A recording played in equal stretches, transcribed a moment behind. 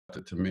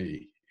it to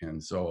me.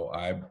 And so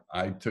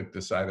I took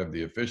the side of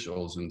the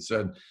officials and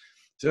said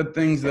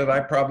things that I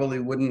probably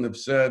wouldn't have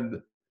said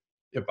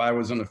if I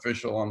was an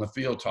official on the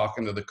field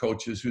talking to the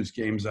coaches whose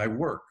games I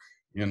work,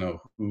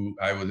 who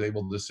I was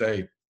able to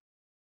say,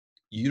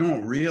 you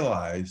don't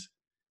realize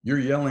your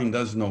yelling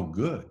does no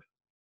good.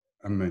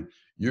 I mean,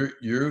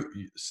 you're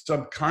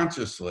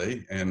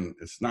subconsciously, and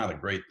it's not a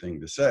great thing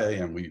to say,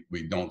 and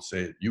we don't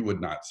say it. You would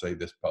not say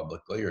this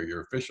publicly, or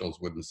your officials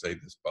wouldn't say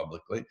this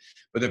publicly.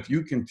 But if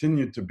you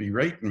continue to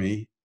berate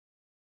me,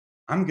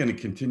 I'm going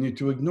to continue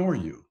to ignore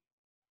you,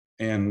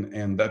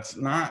 and that's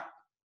not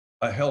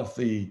a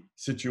healthy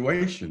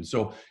situation.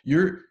 So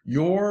your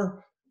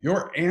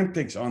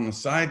antics on the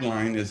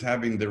sideline is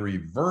having the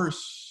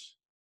reverse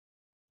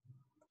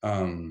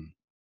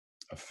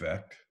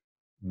effect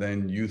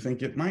than you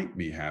think it might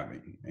be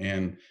having.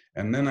 And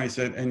then I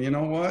said, and you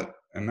know what?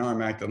 And now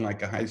I'm acting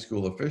like a high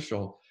school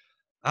official.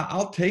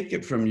 I'll take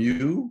it from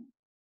you,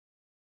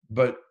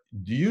 but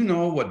do you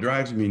know what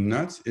drives me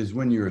nuts is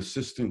when your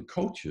assistant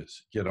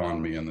coaches get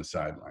on me on the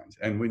sidelines,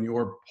 and when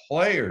your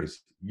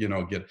players,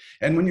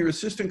 and when your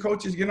assistant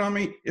coaches get on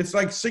me, it's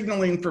like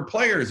signaling for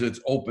players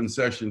it's open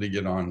session to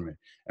get on me.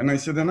 And I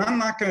said, and I'm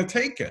not going to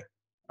take it.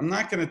 I'm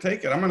not going to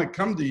take it. I'm going to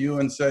come to you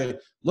and say,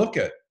 look,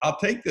 I'll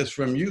take this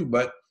from you,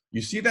 but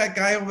you see that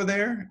guy over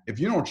there? If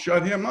you don't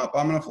shut him up,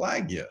 I'm going to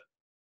flag you.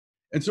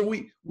 And so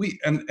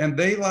and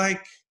they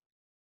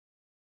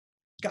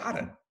got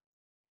it.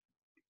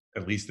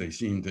 At least they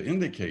seemed to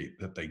indicate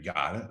that they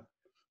got it.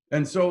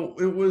 And so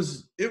it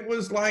was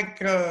like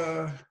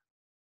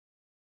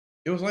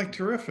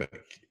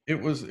terrific. It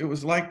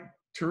was like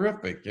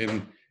terrific.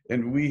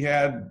 And we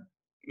had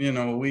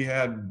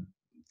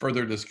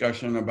further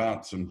discussion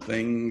about some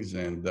things,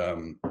 and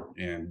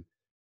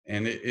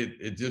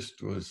it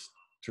just was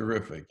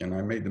terrific. And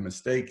I made the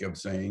mistake of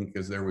saying,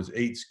 because there was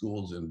 8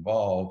 schools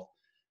involved,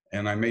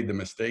 and I made the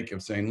mistake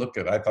of saying, look,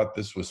 I thought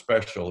this was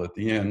special at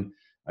the end.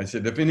 I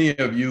said, if any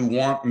of you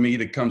want me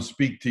to come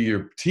speak to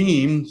your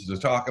teams to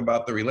talk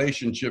about the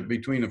relationship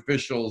between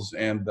officials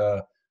and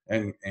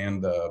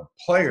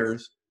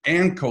players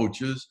and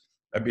coaches,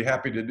 I'd be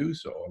happy to do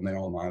so. And they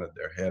all nodded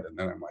their head. And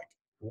then I'm like,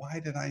 why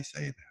did I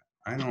say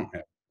that? I don't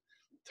have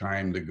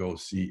time to go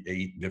see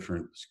 8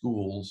 different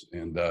schools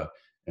and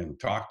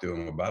talk to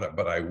them about it,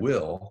 but I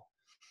will.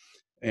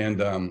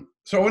 And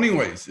so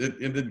anyways, it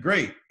did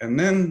great. And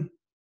then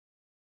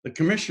the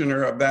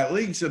commissioner of that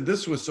league said,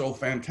 this was so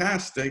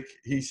fantastic.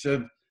 He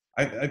said,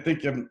 I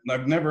think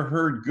I've never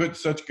heard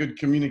such good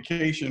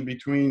communication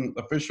between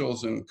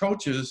officials and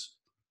coaches.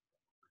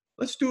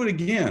 Let's do it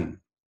again.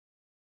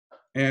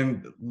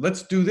 And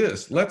let's do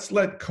this. Let's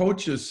let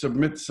coaches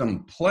submit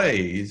some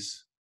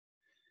plays,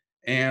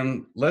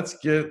 and let's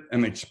get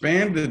an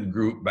expanded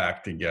group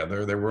back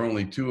together. There were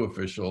only 2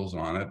 officials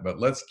on it, but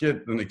let's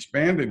get an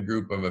expanded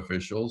group of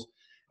officials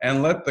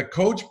and let the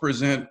coach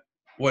present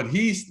what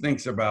he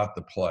thinks about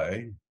the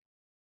play,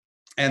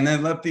 and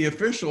then let the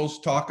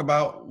officials talk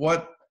about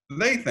what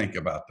they think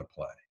about the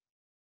play.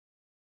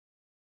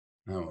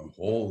 Oh,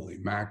 holy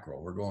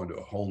mackerel, we're going to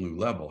a whole new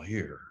level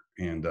here.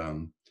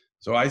 And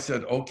so I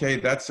said, okay,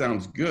 that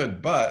sounds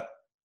good, but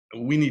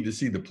we need to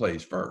see the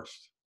plays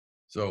first.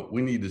 So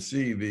we need to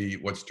see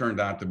what's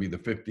turned out to be the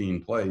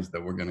 15 plays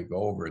that we're going to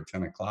go over at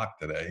 10 o'clock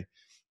today.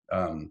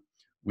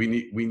 We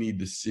need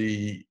to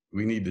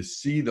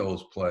see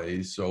those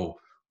plays so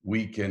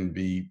we can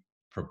be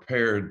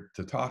prepared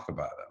to talk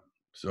about them.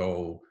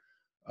 So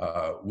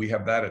we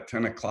have that at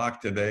 10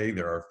 o'clock today.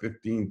 There are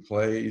 15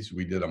 plays.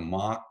 We did a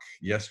mock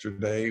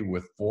yesterday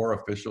with 4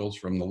 officials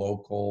from the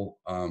local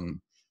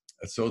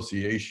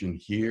association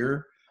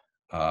here.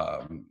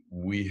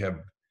 We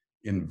have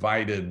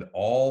invited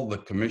all the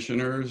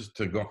commissioners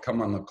to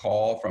come on the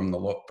call from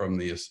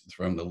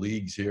the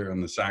leagues here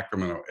in the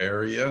Sacramento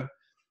area.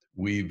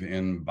 We've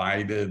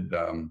invited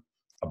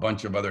a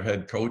bunch of other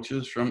head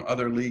coaches from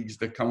other leagues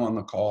to come on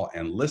the call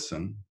and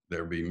listen.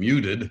 They'll be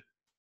muted,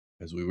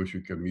 as we wish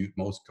we could mute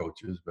most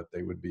coaches, but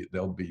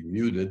they'll be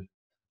muted,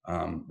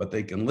 but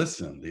they can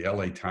listen. The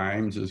LA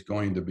Times is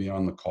going to be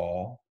on the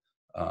call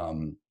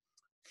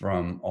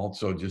from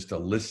also just a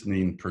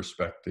listening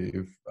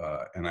perspective,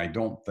 and I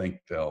don't think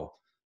they'll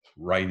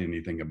write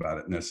anything about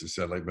it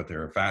necessarily, but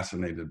they're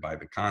fascinated by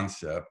the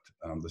concept.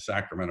 The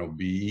Sacramento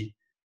Bee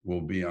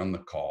will be on the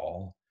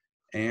call.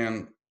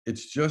 And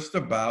it's just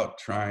about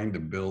trying to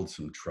build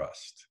some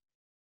trust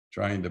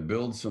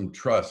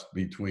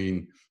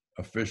between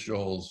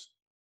officials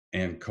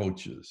and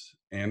coaches.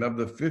 And of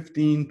the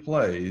 15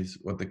 plays,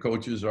 what the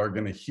coaches are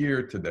going to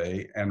hear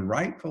today, and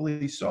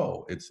rightfully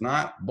so, it's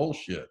not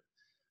bullshit.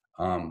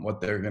 What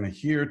they're going to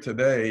hear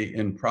today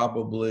in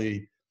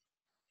probably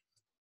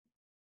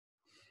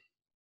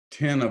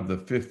 10 of the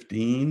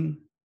 15,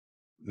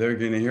 they're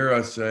going to hear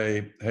us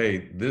say,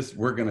 hey,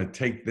 we're going to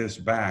take this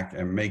back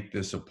and make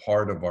this a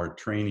part of our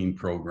training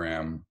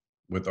program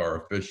with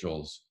our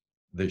officials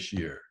this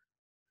year.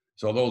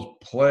 So those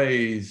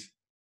plays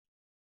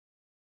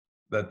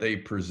that they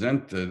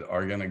presented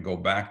are going to go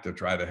back to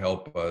try to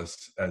help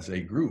us as a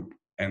group.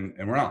 And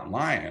we're not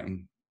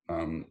lying.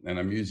 and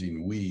I'm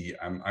using we.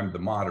 I'm the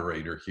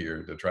moderator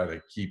here to try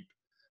to keep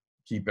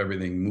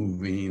everything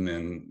moving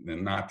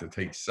and not to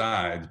take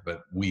sides,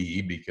 but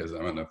we, because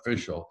I'm an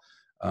official,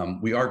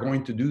 we are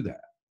going to do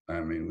that.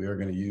 I mean, we are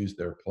going to use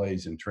their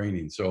plays and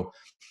training. So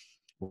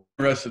we're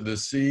interested to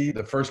see.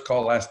 The first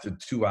call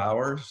lasted 2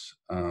 hours.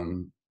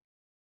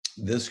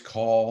 This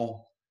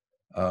call,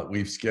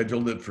 we've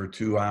scheduled it for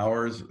 2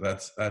 hours.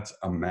 That's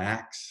a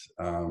max,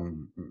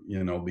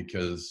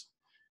 because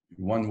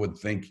one would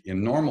think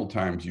in normal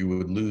times you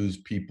would lose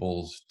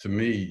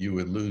you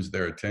would lose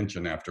their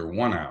attention after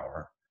 1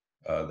 hour.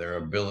 Their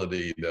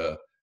ability to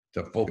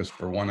focus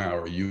for 1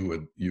 hour, you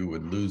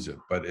would lose it.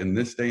 But in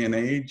this day and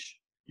age,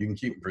 you can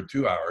keep them for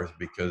 2 hours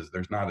because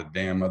there's not a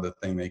damn other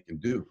thing they can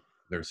do.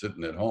 They're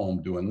sitting at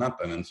home doing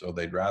nothing, and so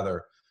they'd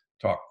rather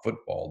talk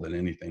football than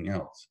anything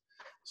else.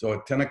 So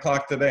at 10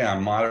 o'clock today,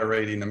 I'm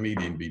moderating a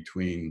meeting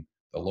between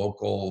the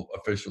local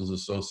officials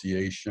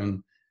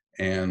association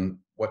and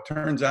what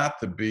turns out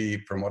to be,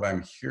 from what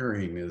I'm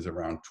hearing, is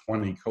around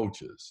 20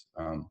 coaches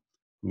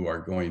who are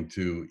going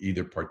to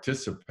either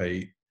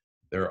participate.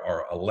 There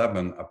are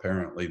 11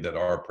 apparently that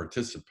are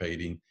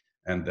participating,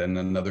 and then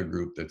another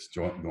group that's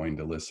going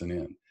to listen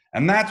in.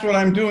 And that's what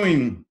I'm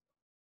doing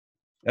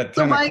at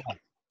 10 o'clock. Mike,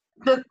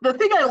 the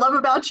thing I love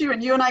about you,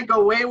 and you and I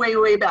go way, way,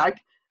 way back.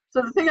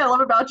 So the thing I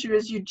love about you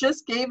is you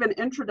just gave an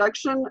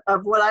introduction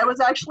of what I was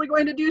actually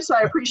going to do, so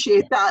I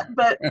appreciate that.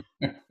 But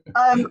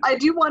I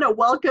do want to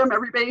welcome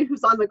everybody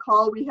who's on the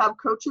call. We have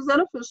coaches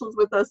and officials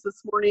with us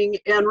this morning,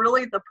 and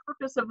really the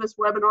purpose of this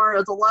webinar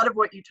is a lot of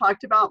what you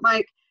talked about,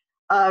 Mike,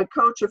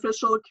 coach,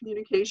 official,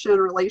 communication,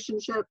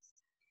 relationships.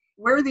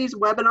 Where these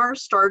webinars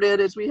started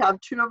is we have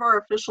two of our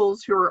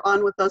officials who are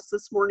on with us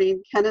this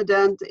morning, Ken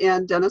Dent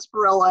and Dennis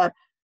Barella,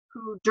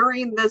 who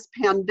during this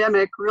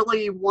pandemic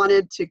really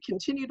wanted to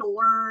continue to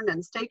learn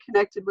and stay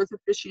connected with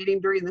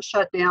officiating during the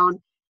shutdown,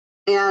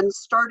 and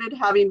started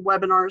having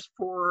webinars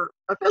for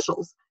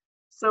officials.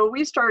 So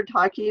we started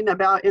talking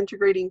about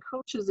integrating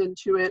coaches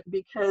into it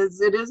because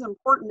it is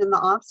important in the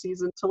off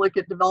season to look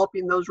at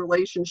developing those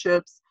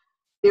relationships.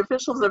 The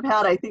officials have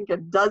had, I think, a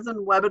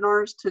dozen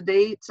webinars to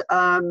date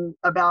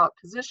about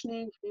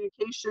positioning,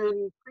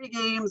 communication,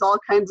 pre-games, all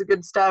kinds of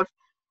good stuff.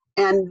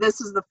 And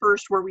this is the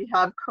first where we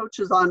have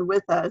coaches on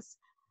with us.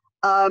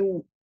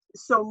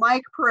 So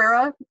Mike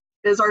Pereira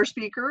is our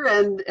speaker,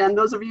 and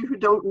those of you who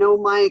don't know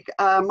Mike,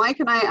 Mike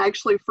and I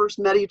actually first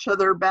met each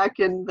other back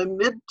in the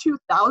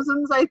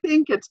mid-2000s, I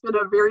think. It's been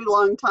a very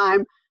long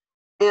time,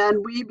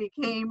 and we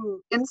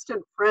became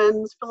instant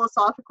friends.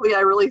 Philosophically,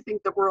 I really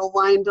think that we're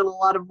aligned in a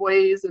lot of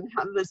ways and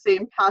have the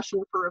same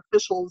passion for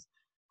officials.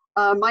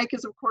 Mike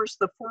is, of course,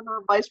 the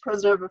former vice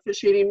president of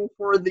officiating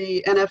for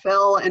the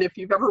NFL, and if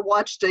you've ever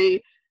watched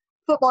a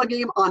football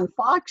game on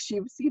Fox,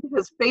 you've seen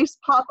his face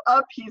pop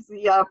up. He's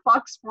the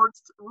Fox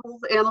Sports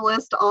rules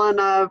analyst on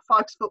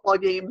Fox football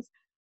games.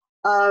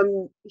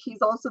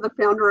 He's also the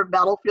founder of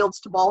Battlefields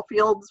to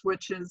Ballfields,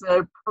 which is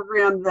a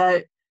program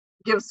that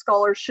gives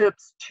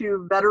scholarships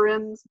to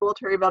veterans,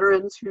 military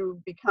veterans who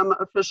become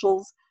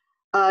officials.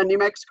 New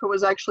Mexico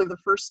was actually the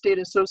first state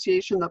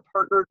association that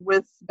partnered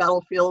with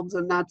Battlefields,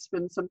 and that's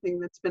been something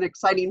that's been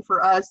exciting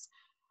for us.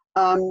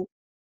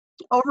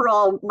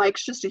 Overall,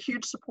 Mike's just a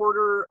huge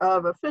supporter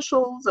of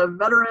officials, of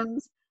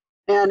veterans,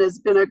 and has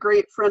been a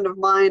great friend of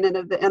mine and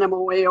of the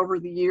NMOA over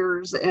the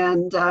years.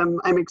 And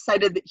I'm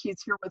excited that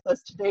he's here with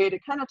us today to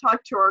kind of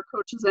talk to our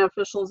coaches and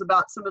officials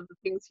about some of the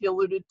things he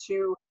alluded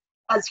to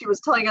as he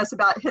was telling us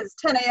about his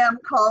 10 a.m.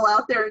 call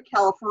out there in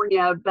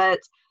California. But,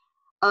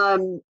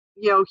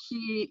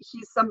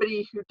 he's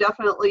somebody who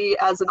definitely,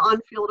 as an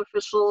on-field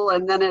official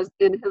and then as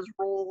in his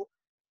role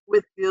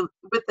with the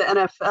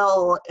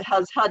NFL,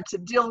 has had to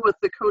deal with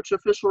the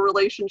coach-official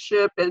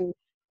relationship and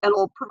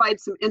will provide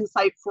some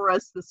insight for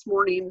us this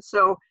morning.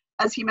 So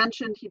as he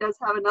mentioned, he does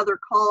have another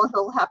call.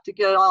 He'll have to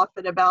get off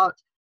at about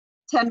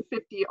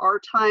 10:50 our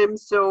time.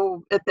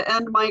 So at the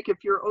end, Mike, if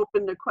you're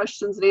open to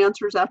questions and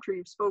answers after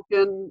you've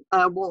spoken,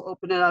 we'll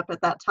open it up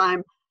at that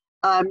time.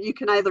 You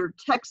can either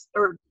text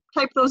or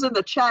type those in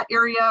the chat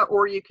area,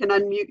 or you can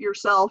unmute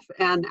yourself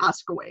and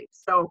ask away.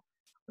 So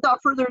without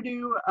further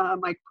ado,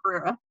 Mike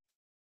Pereira.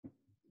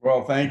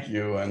 Well, thank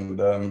you. And,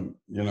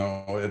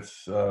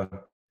 it's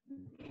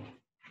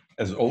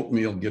as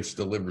oatmeal gets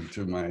delivered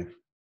to my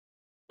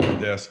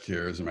desk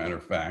here, as a matter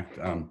of fact,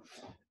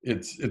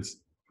 it's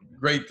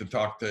great to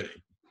talk to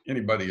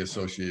anybody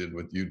associated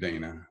with you,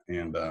 Dana.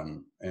 And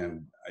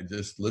I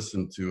just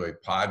listened to a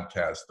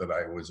podcast that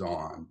I was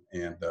on,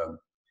 and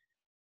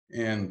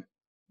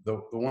the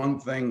one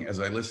thing as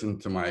I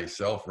listened to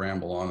myself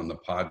ramble on in the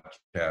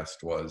podcast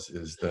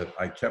is that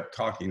I kept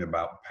talking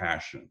about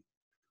passion.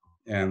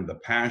 And the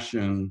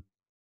passion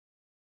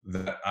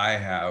that I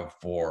have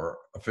for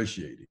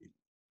officiating.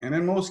 And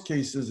in most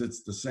cases,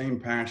 it's the same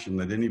passion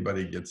that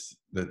anybody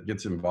that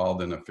gets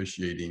involved in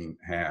officiating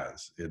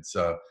has. It's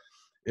a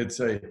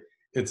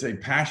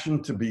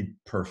passion to be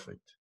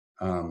perfect.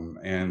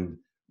 And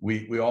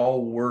we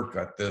all work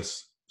at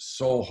this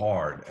so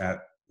hard at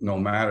no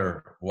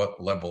matter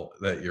what level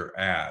that you're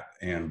at.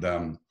 And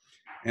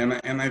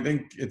And I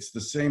think it's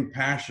the same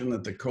passion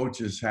that the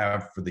coaches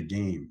have for the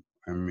game.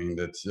 I mean,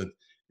 that's it.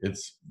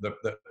 It's the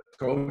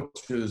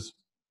coaches.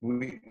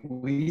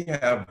 We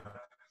have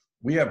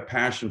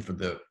passion for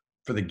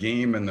the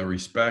game and the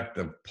respect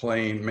of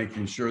playing,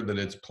 making sure that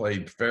it's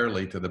played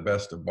fairly to the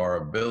best of our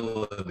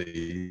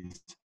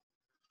abilities.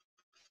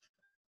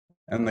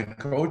 And the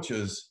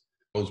coaches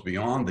goes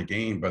beyond the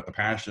game, but the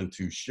passion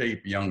to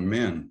shape young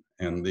men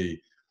and the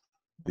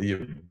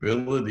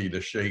ability to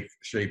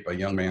shape a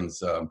young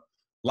man's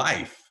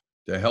life,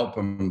 to help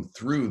him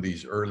through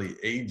these early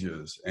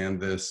ages. And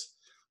this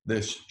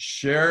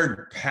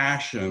shared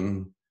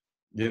passion,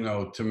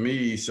 to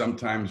me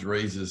sometimes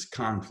raises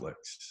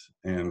conflicts,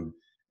 and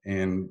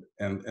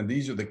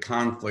these are the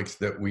conflicts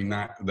that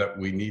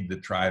we need to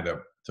try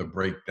to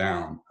break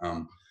down.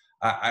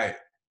 I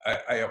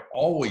have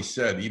always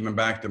said, even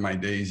back to my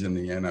days in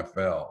the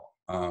NFL,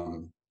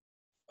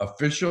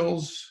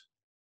 officials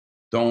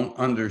don't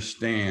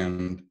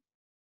understand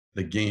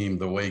the game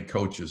the way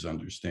coaches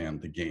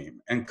understand the game,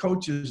 and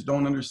coaches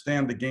don't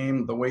understand the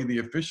game the way the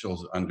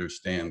officials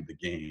understand the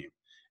game,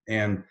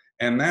 and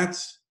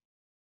that's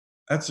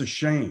a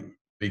shame,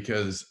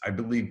 because I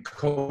believe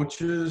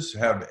coaches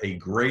have a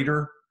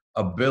greater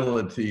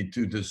ability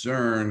to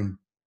discern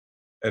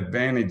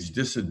advantage,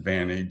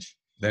 disadvantage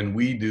than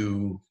we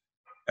do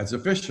as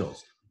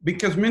officials,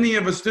 because many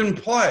of us didn't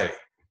play.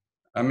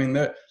 I mean,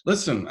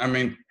 listen, I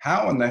mean,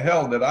 how in the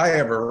hell did I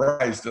ever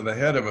rise to the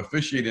head of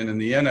officiating in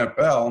the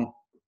NFL?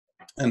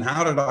 And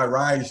how did I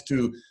rise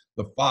to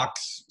the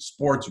Fox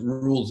Sports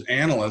rules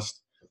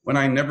analyst when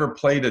I never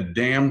played a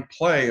damn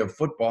play of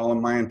football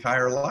in my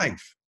entire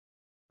life?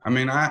 I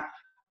mean, I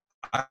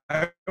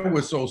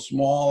was so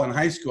small in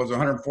high school. I was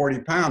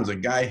 140 pounds. A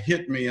guy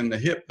hit me in the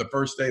hip the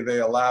first day they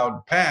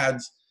allowed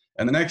pads,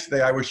 and the next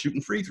day I was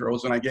shooting free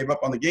throws, and I gave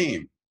up on the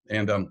game.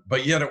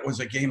 But yet it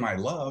was a game I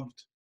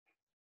loved,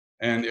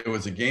 and it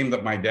was a game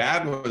that my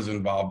dad was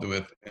involved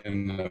with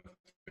in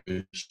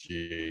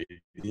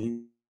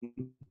officiating.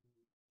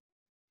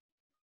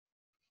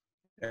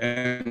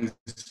 And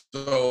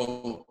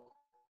so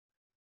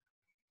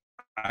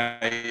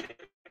I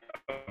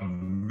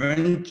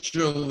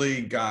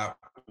eventually got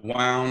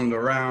wound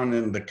around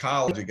into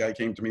college. A guy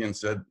came to me and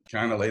said,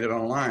 kind of laid it on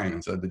the line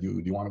and said,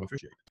 do you want to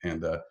officiate?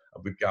 And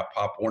we've got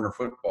Pop Warner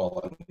football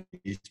in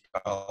East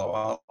Palo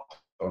Alto.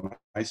 And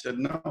I said,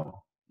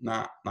 no,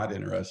 not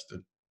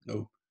interested.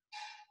 Nope.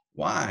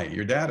 Why?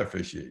 Your dad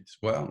officiates.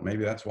 Well,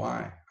 maybe that's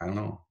why. I don't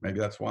know. Maybe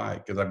that's why.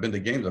 Because I've been to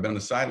games. I've been on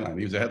the sideline.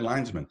 He was a head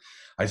linesman.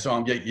 I saw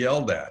him get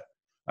yelled at.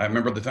 I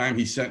remember the time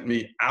he sent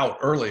me out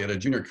early at a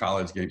junior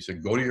college game. He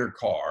said, go to your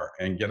car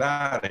and get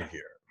out of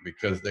here,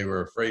 because they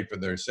were afraid for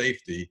their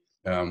safety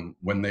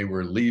when they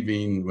were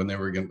leaving, when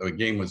the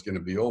game was going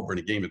to be over, and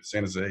a game at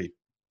San Jose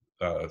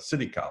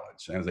City College,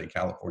 San Jose,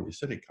 California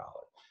City College.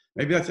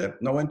 Maybe that's it.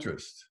 No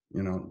interest.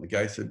 The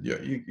guy said, you're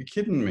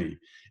kidding me.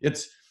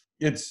 It's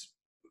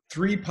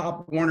 3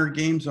 Pop Warner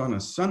games on a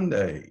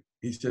Sunday.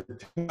 He said,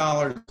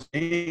 $2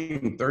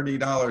 game,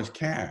 $30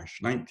 cash,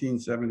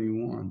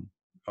 1971.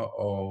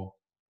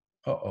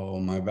 Uh-oh,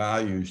 my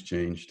values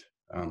changed.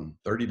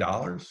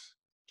 $30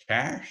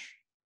 cash,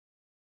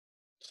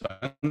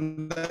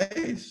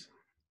 Sundays,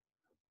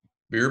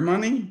 beer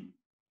money?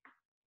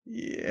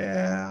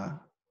 Yeah,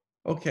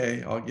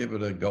 okay, I'll give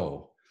it a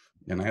go.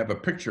 And I have a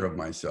picture of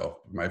myself,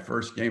 my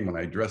first game, when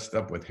I dressed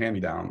up with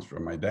hand-me-downs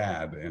from my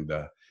dad, and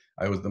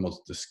I was the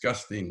most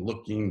disgusting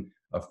looking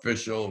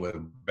official with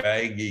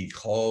baggy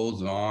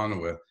clothes on,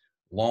 with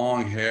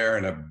long hair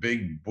and a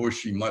big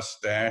bushy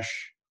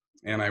mustache.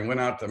 And I went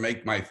out to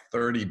make my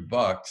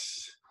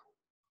 $30,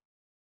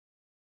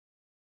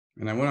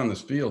 and I went on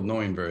this field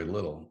knowing very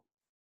little.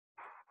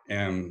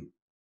 And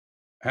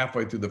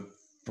halfway through the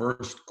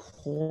first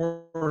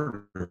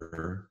quarter,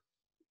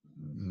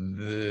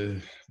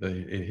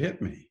 it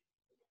hit me.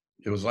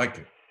 It was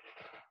like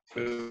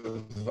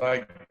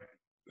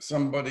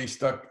somebody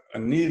stuck a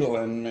needle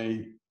in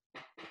me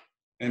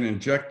and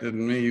injected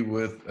me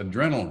with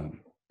adrenaline.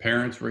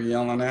 Parents were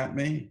yelling at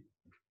me.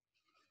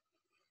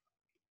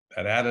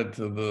 That added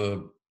to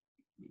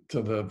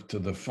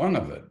the fun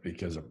of it,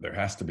 because there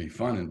has to be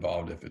fun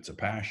involved if it's a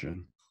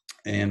passion.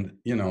 And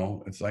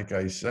it's like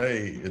I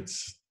say,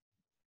 it's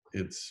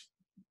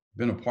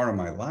been a part of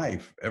my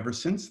life ever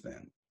since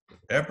then.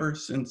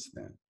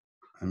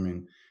 I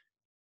mean,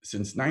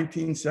 since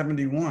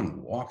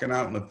 1971, walking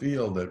out in the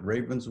field at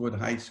Ravenswood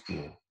High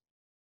School,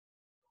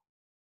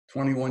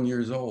 21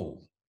 years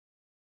old.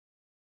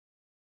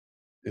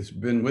 It's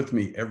been with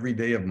me every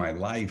day of my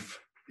life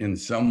in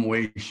some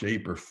way,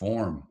 shape, or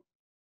form.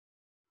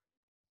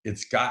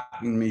 It's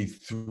gotten me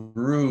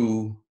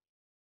through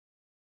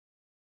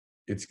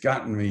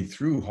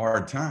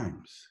hard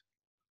times.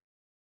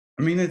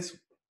 I mean, it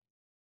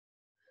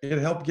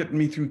helped get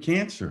me through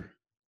cancer.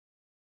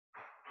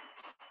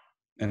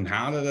 And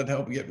how did it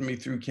help get me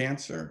through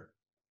cancer?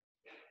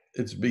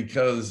 It's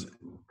because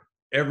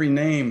every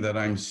name that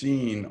I'm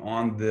seeing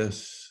on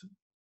this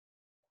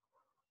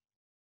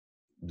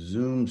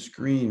Zoom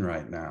screen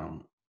right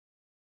now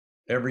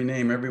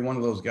every one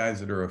of those guys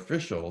that are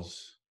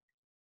officials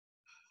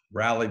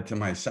rallied to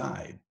my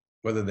side,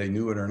 whether they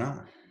knew it or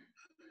not,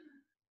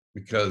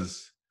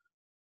 because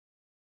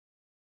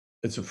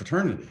it's a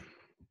fraternity.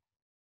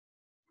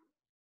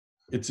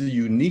 It's a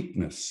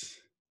uniqueness.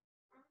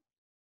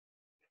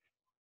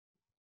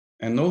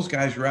 And those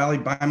guys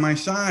rallied by my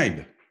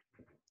side.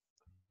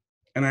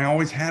 And I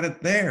always had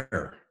it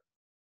there.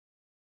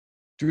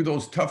 Through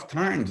those tough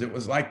times, it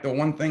was like the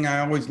one thing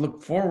I always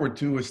looked forward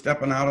to was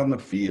stepping out on the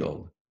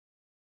field.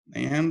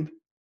 And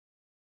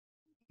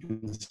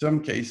in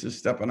some cases,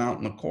 stepping out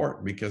in the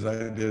court, because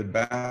I did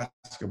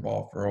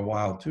basketball for a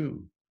while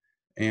too.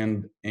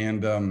 And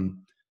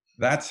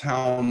that's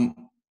how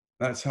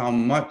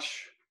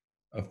much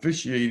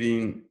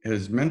officiating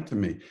has meant to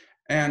me.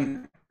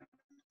 And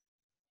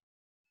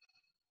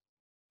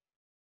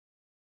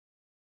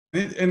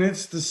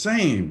it's the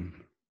same,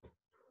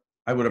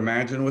 I would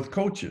imagine, with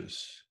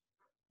coaches.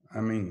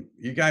 I mean,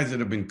 you guys that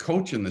have been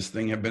coaching this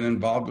thing have been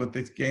involved with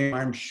this game,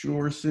 I'm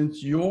sure,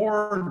 since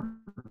your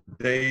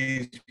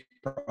days,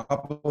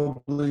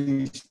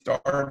 probably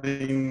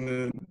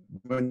starting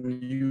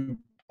when you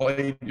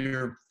played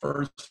your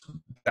first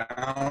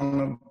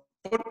down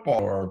of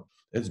football, or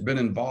it's been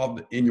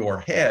involved in your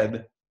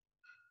head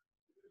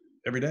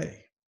every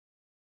day.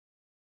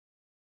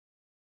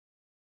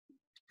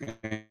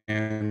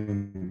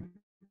 And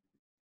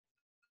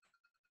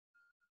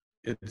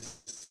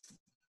it's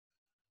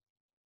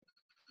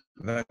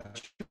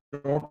that's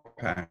your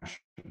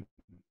passion.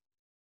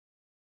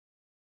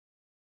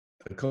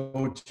 The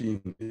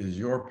coaching is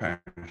your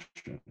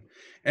passion.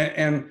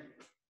 And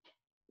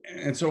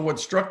so what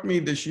struck me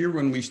this year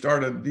when we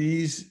started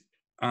these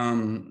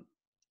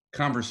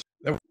conversations,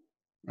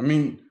 I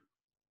mean,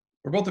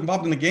 we're both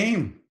involved in the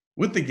game,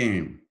 with the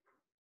game.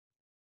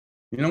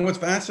 You know what's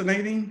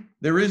fascinating?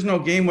 There is no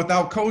game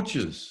without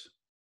coaches.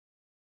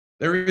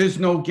 There is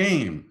no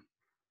game.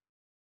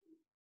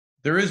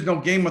 There is no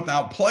game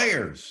without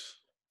players,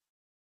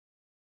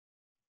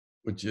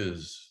 which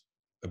is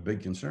a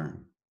big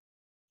concern.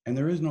 And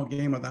there is no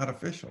game without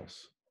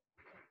officials.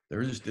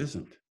 There just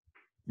isn't.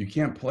 You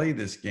can't play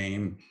this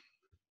game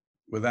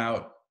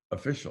without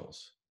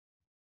officials.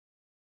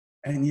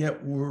 And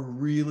yet we're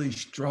really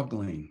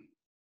struggling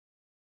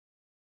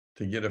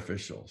to get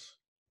officials.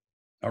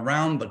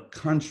 Around the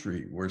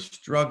country, we're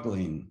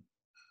struggling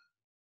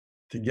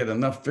to get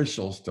enough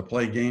officials to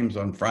play games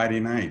on Friday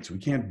nights. We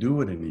can't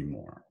do it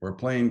anymore. We're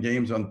playing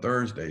games on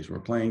Thursdays.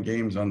 We're playing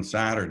games on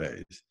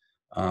Saturdays.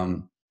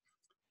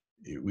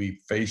 We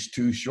face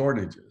two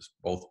shortages,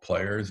 both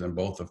players and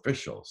both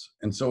officials.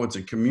 And so it's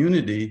a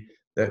community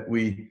that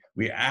we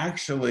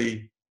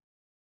actually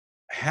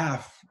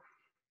have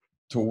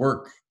to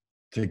work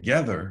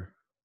together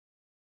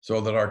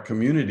so that our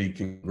community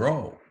can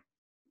grow.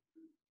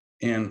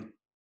 And,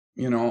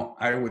 you know,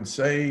 I would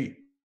say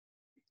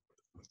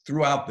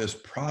throughout this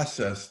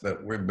process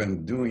that we've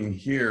been doing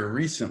here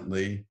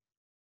recently,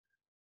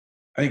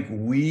 I think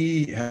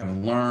we have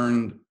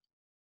learned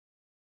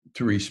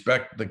to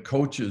respect the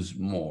coaches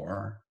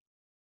more.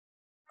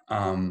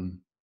 And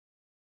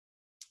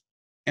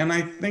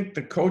I think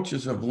the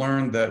coaches have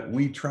learned that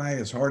we try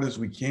as hard as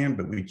we can,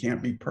 but we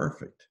can't be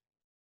perfect.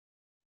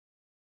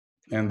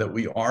 And that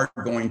we are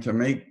going to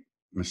make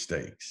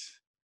mistakes.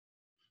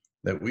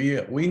 That we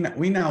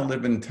now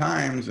live in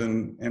times,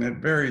 and it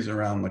varies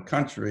around the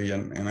country,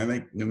 and I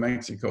think New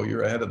Mexico,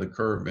 you're ahead of the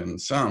curve in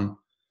some,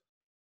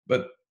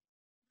 but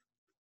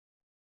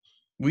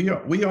we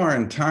are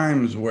in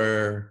times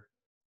where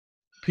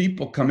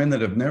people come in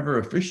that have never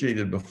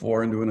officiated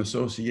before into an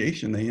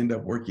association. They end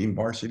up working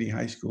varsity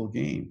high school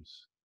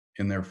games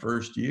in their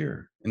first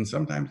year, and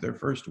sometimes their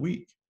first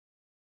week,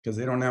 because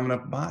they don't have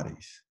enough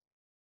bodies.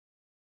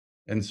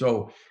 And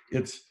so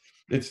it's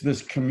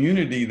this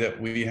community that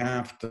we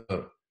have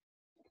to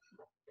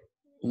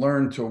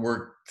learn to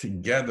work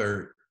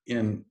together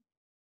in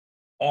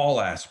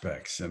all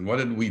aspects. And what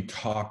did we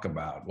talk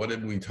about? What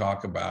did we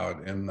talk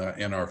about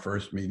in our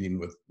first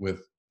meeting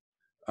with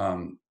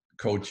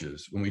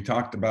coaches? When we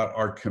talked about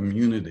our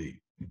community,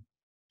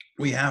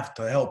 we have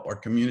to help our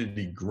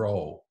community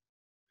grow.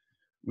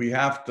 We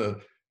have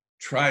to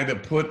try to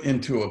put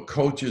into a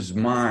coach's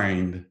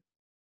mind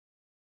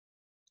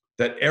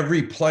that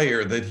every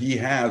player that he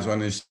has on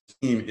his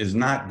team is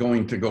not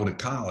going to go to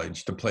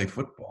college to play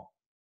football.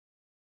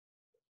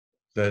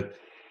 That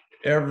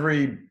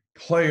every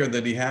player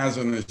that he has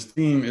on his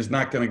team is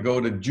not going to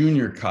go to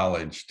junior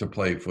college to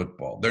play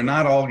football. They're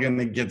not all going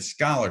to get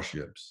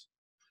scholarships.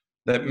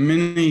 That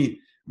many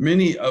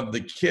of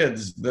the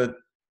kids that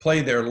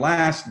play their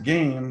last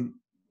game,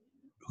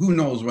 who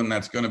knows when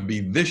that's going to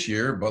be this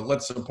year, but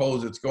let's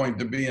suppose it's going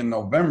to be in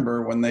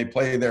November when they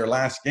play their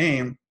last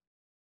game.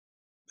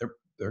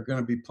 They're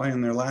going to be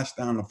playing their last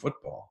down of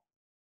football.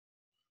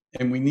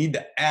 And we need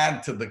to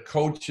add to the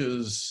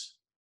coach's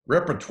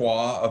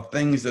repertoire of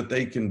things that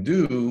they can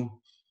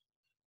do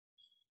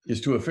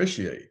is to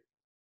officiate.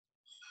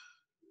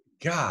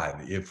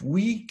 God, if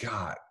we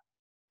got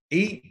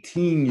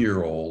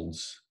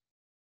 18-year-olds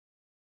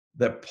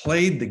that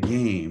played the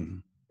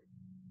game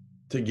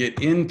to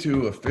get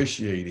into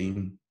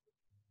officiating,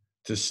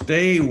 to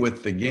stay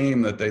with the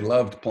game that they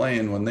loved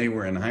playing when they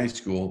were in high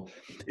school,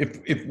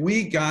 if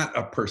we got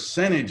a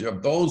percentage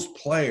of those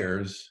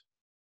players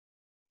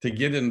to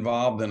get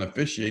involved in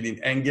officiating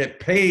and get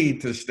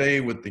paid to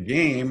stay with the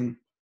game,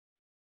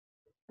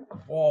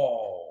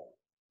 whoa,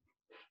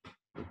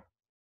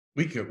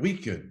 we could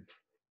make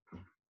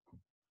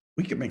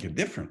a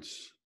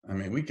difference. I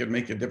mean, we could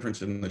make a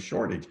difference in the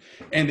shortage.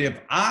 And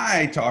if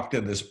I talk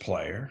to this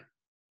player,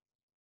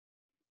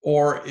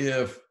 or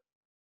if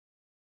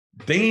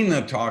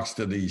Dana talks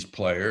to these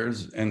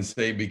players and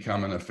say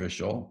become an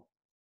official,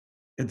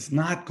 it's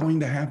not going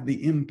to have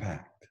the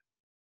impact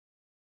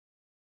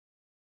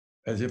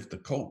as if the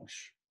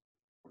coach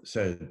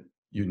said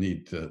you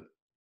need to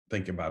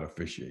think about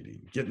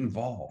officiating. Get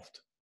involved,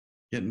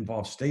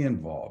 stay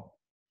involved.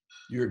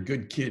 You're a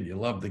good kid, you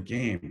love the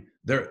game.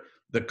 The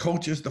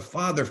coach is the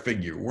father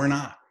figure. We're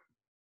not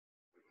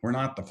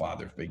the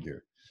father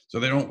figure. So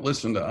they don't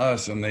listen to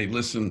us, and they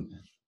listen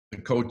to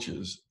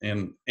coaches,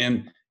 and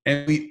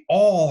we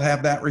all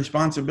have that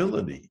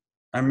responsibility.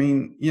 I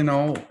mean, you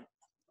know,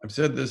 I've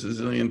said this a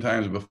zillion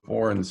times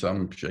before in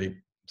some shape,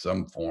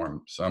 some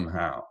form,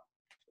 somehow.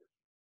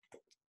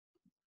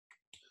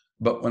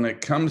 But when it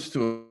comes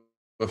to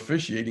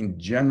officiating,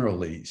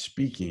 generally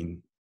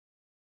speaking,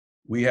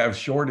 we have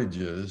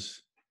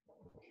shortages,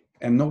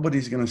 and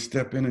nobody's going to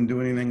step in and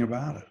do anything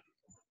about it.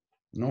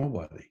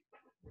 Nobody,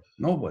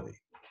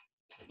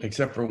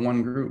 except for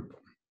one group,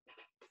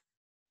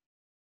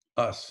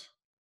 us.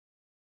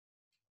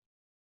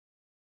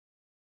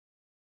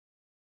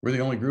 We're the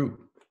only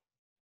group.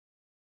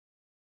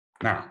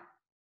 Now,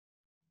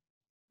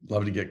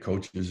 love to get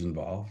coaches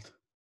involved.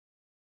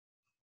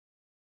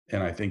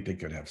 And I think they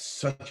could have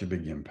such a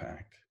big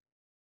impact.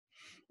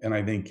 And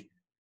I think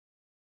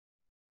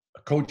a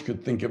coach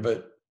could think of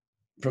it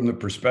from the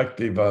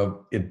perspective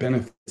of it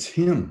benefits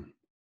him,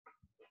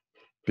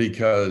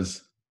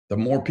 because the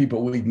more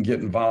people we can get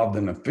involved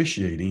in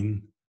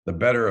officiating, the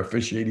better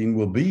officiating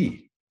will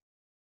be,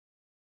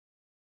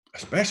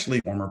 especially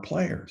former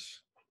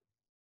players.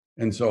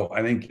 And so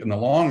I think in the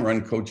long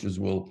run, coaches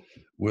will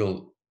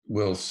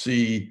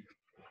see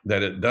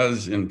that it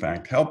does in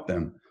fact help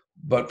them.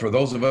 But for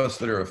those of us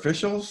that are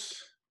officials,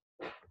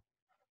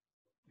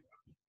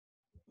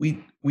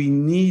 we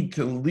need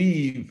to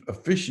leave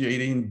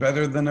officiating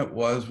better than it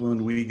was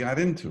when we got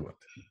into it.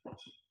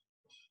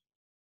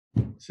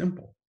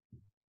 Simple.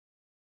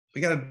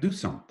 We got to do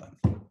something.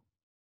 I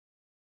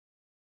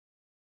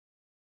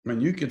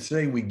mean, you could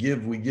say we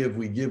give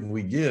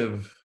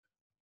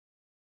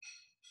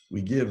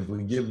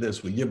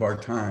this, we give our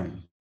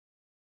time,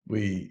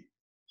 we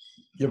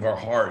give our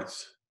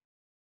hearts.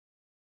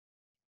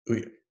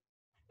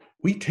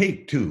 We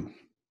take too.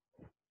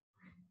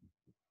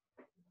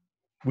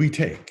 We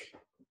take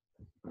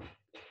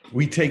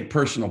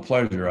personal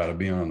pleasure out of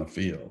being on the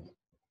field.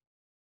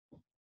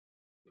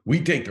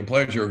 We take the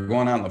pleasure of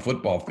going out on the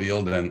football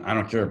field, and I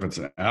don't care if it's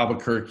in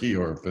Albuquerque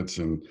or if it's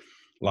in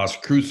Las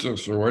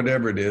Cruces or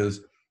whatever it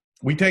is.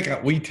 We go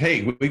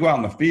out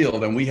on the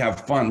field and we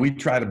have fun. We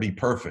try to be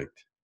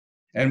perfect,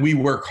 and we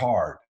work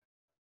hard.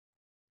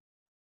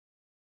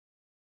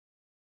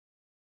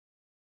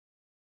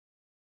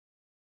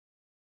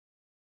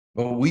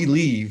 But we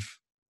leave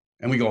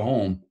and we go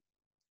home,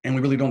 and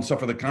we really don't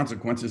suffer the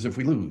consequences if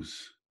we lose,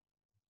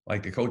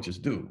 like the coaches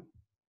do.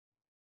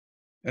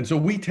 And so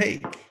we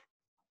do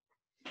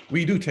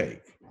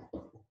take,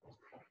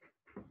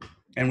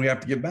 and we have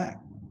to give back,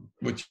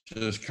 which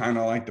is kind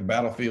of like the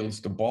battlefields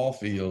to ball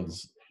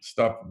fields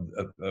stuff,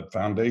 the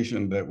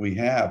foundation that we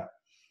have.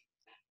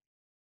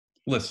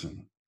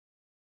 Listen,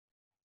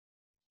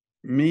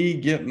 me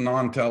getting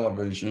on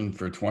television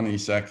for 20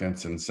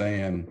 seconds and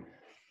saying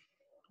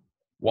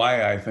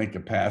why I think a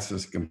pass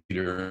is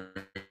computer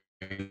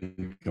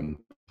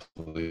incomplete,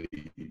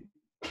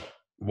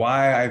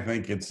 why I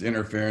think it's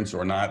interference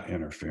or not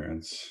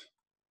interference.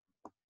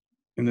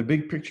 In the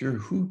big picture,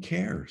 who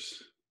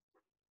cares?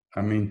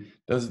 I mean,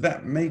 does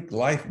that make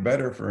life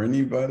better for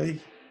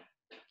anybody?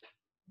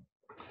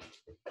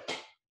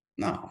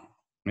 No.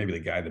 Maybe the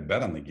guy that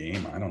bet on the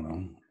game, I don't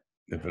know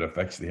if it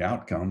affects the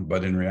outcome,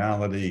 but in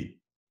reality,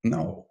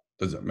 no.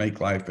 Does it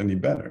make life any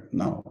better?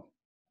 No.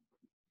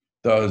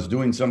 Does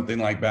doing something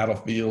like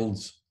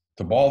battlefields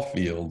to ball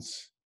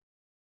fields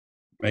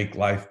make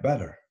life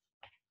better?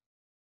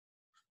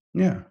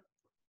 Yeah.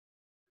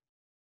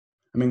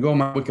 I mean, go on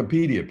my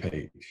Wikipedia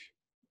page.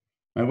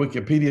 My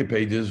Wikipedia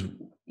page is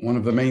one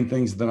of the main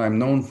things that I'm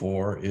known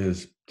for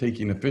is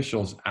taking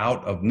officials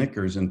out of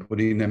knickers and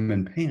putting them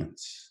in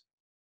pants.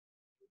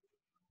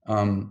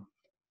 That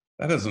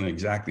doesn't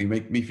exactly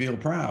make me feel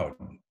proud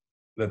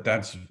that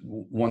that's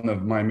one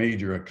of my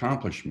major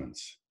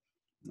accomplishments.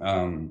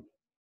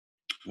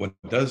 What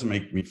does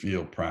make me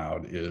feel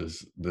proud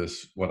is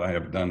what I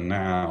have done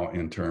now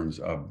in terms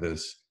of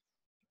this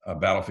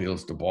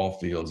battlefields to ball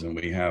fields, and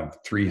we have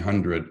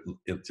 300,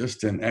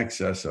 just in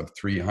excess of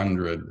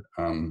 300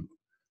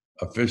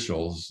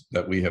 officials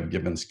that we have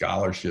given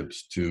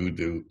scholarships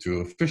to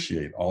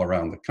officiate all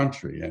around the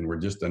country. And we're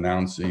just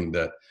announcing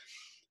that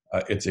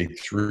it's a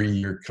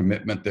 3-year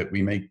commitment that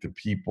we make to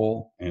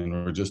people. And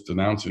we're just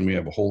announcing we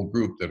have a whole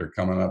group that are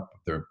coming up,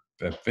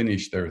 they've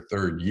finished their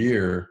 3rd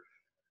year.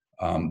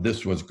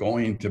 This was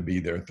going to be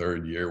their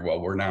 3rd year.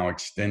 Well, we're now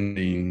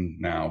extending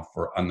now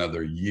for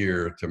another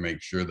year to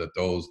make sure that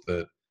those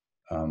that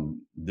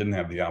didn't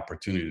have the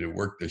opportunity to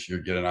work this year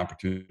get an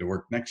opportunity to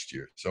work next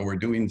year. So we're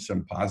doing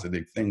some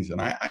positive things.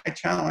 And I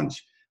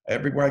challenge,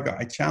 everywhere I go,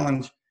 I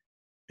challenge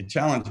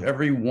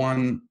every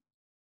one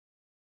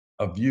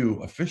of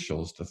you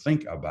officials to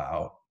think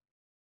about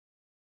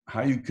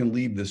how you can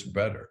leave this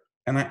better.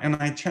 And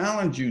I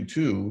challenge you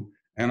too,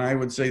 and I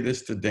would say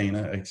this to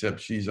Dana, except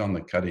she's on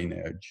the cutting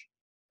edge.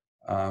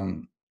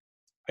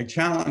 I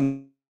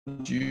challenge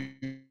you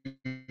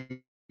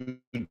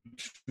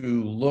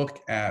to look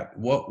at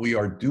what we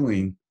are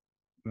doing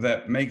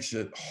that makes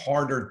it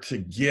harder to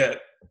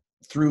get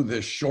through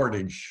this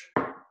shortage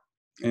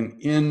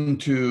and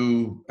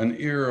into an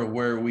era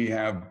where we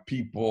have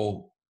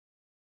people,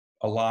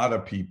 a lot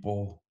of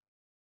people,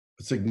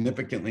 a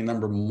significantly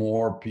number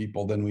more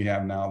people than we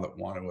have now that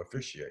want to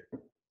officiate.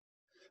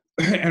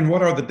 And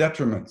what are the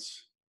detriments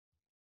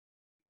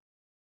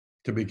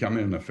to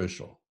becoming an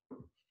official?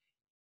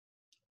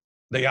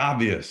 The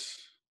obvious: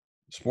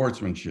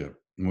 sportsmanship.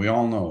 And we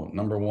all know,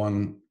 number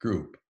one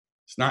group.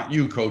 It's not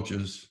you,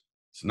 coaches.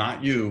 It's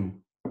not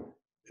you.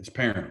 It's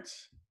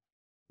parents.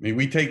 I mean,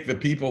 we take the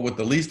people with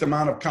the least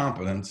amount of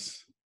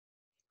competence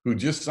who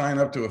just sign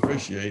up to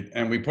officiate,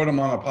 and we put them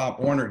on a Pop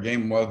Warner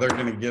game. Well, they're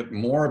going to get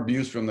more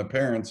abuse from the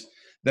parents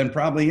than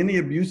probably any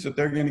abuse that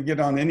they're going to get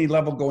on any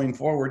level going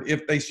forward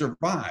if they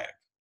survive.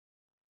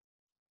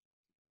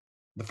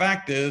 The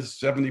fact is,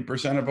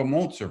 70% of them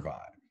won't survive.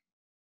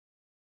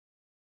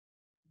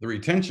 The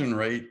retention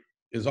rate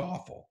is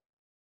awful.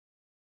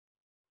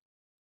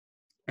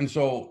 And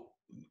so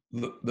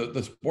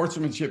the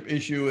sportsmanship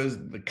issue is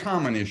the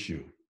common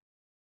issue.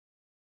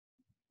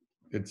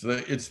 It's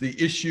the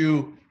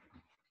issue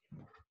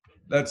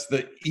that's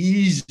the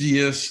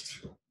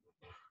easiest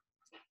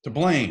to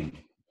blame.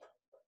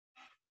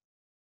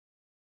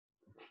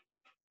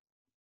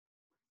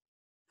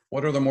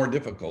 What are the more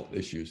difficult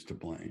issues to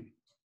blame?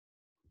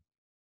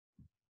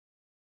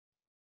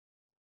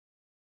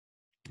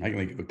 I can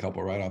think of a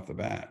couple right off the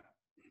bat.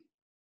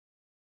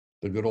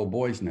 The Good Old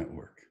Boys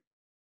Network.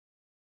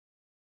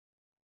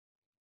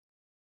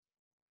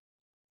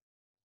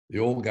 The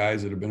old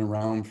guys that have been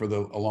around for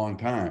a long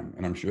time,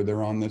 and I'm sure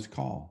they're on this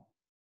call,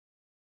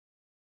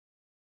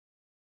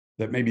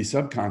 that maybe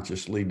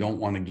subconsciously don't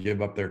want to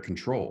give up their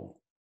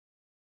control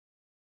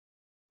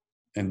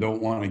and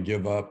don't want to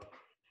give up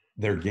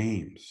their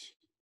games.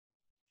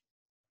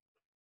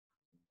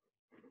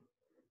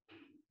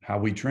 How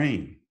we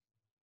train.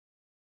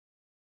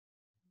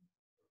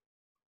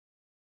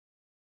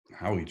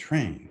 How we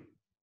train.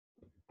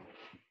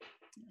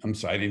 I'm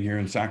citing here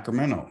in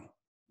Sacramento,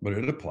 but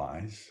it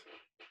applies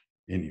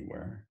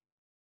anywhere.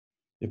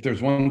 If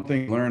there's one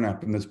thing to learn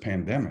after this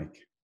pandemic,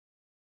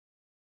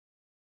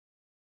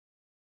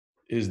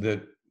 is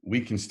that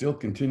we can still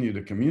continue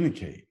to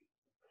communicate,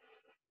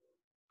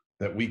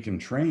 that we can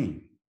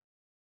train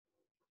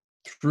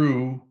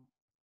through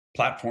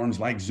platforms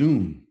like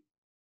Zoom.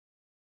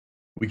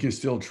 We can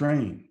still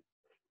train.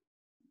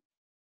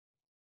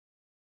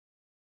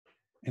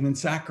 And in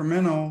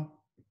Sacramento,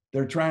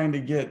 they're trying to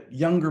get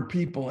younger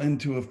people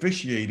into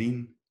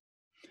officiating,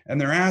 and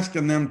they're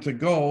asking them to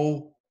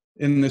go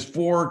in this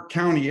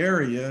 4-county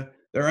area.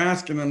 They're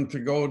asking them to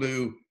go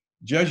to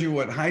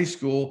Jesuit high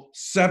school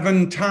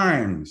 7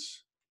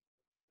 times.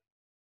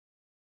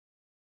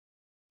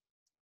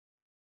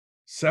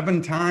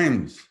 7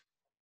 times.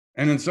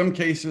 And in some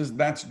cases,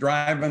 that's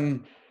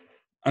driving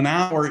an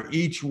hour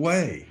each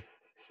way.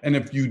 And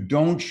if you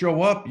don't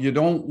show up, you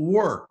don't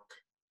work.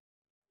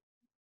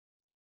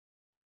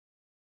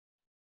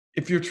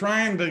 If you're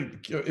trying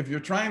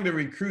to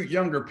recruit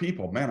younger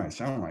people, man, I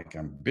sound like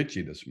I'm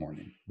bitchy this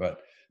morning,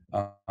 but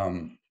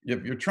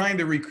if you're trying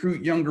to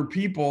recruit younger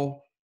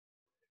people,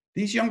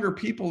 these younger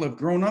people have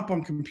grown up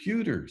on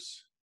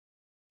computers.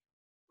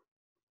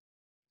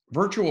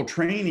 Virtual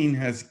training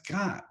has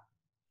got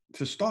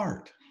to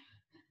start.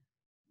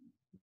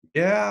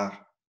 Yeah,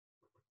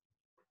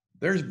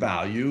 there's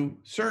value,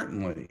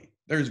 certainly.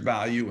 There's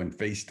value in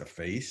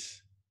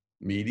face-to-face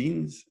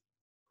meetings,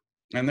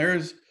 and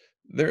there's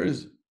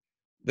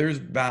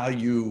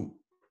value,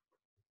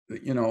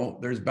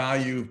 there's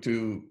value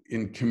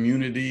in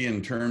community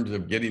in terms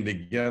of getting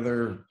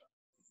together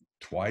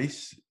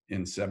twice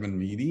in 7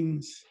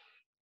 meetings.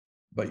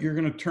 But you're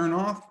going to turn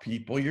off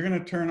people. You're going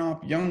to turn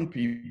off young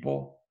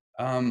people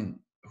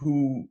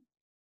who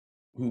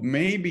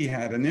maybe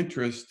had an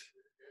interest,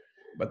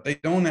 but they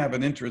don't have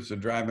an interest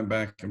of driving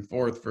back and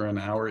forth for an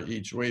hour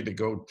each way to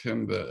go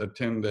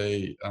attend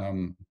a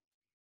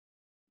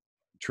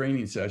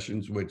training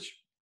sessions, which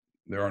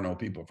there are no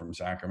people from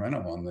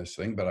Sacramento on this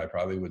thing, but I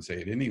probably would say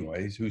it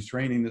anyways, whose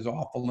training is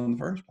awful in the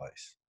first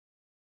place.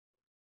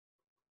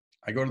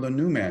 I go to the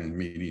new man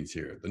meetings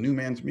here, the new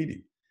man's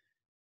meeting.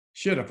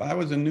 Shit, if I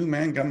was a new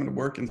man coming to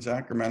work in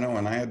Sacramento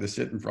and I had to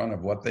sit in front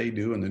of what they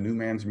do in the new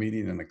man's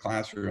meeting in the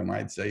classroom,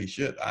 I'd say,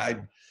 shit,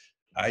 I'd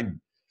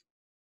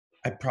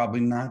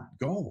probably not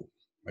go.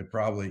 I'd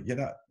probably get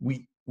up.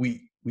 We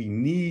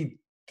need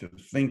to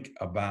think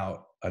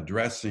about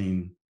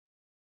addressing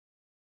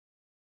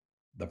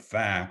the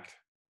fact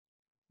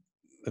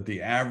that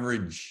the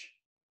average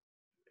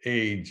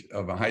age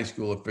of a high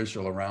school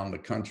official around the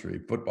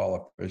country,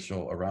 football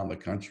official around the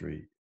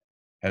country,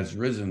 has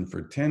risen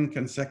for 10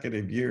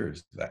 consecutive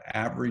years. The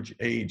average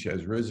age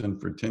has risen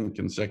for 10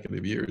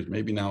 consecutive years,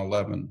 maybe now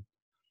 11,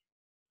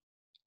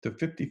 to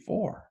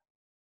 54.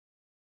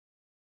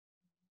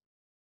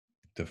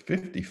 To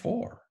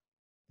 54.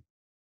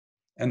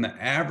 And the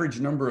average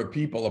number of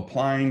people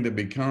applying to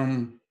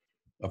become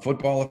a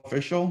football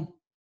official,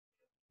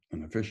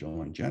 an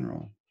official in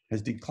general,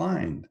 has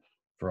declined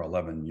for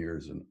 11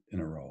 years in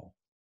a row.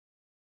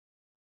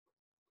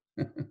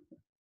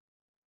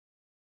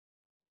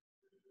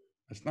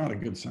 That's not a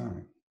good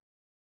sign.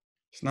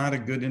 It's not a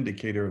good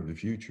indicator of the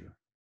future.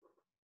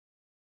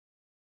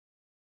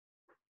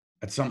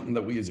 That's something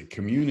that we as a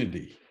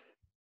community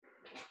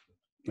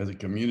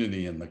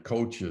and the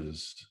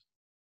coaches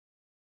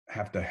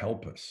have to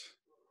help us.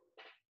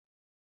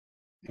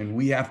 And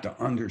we have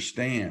to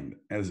understand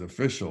as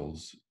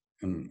officials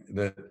and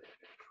that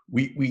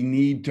we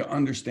need to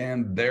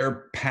understand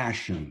their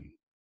passion.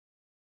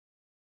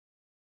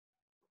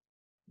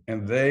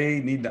 And they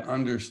need to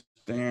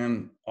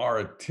understand our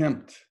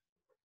attempt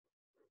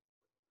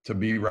to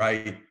be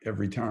right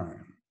every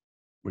time,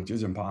 which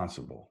is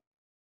impossible.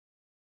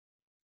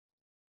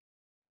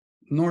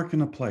 Nor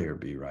can a player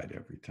be right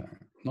every time,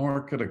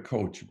 nor could a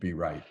coach be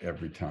right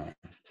every time.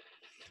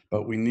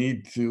 But we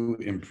need to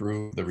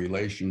improve the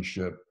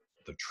relationship,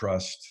 the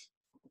trust,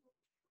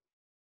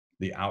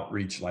 the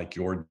outreach like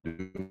you're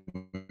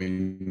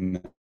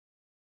doing.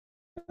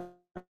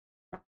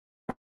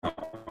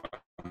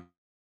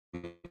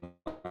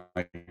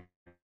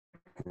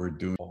 We're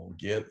doing,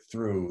 get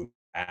through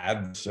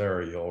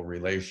adversarial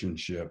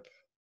relationship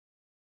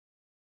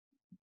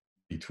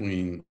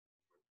between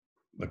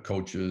the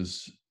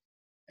coaches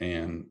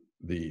and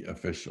the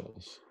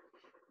officials.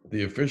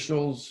 The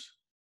officials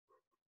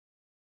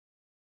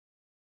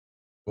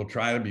will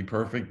try to be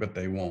perfect, but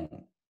they won't.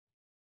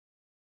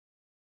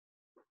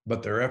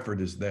 But their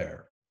effort is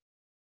there.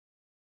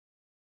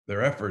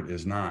 Their effort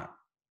is not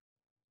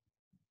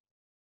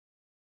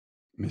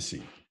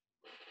missing.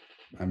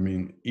 I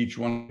mean, each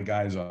one of the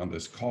guys on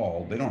this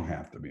call, they don't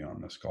have to be on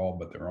this call,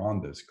 but they're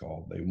on this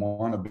call. They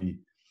want to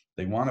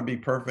be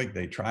perfect.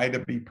 They try to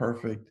be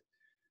perfect,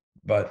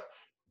 but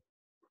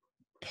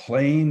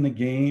playing the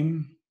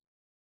game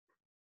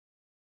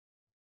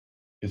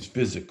is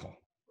physical.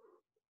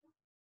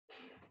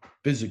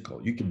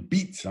 Physical. You can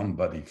beat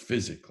somebody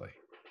physically.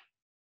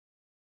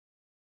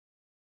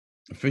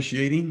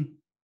 Officiating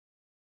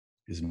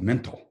is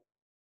mental.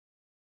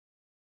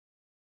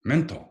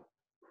 Mental.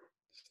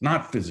 It's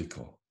not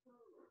physical.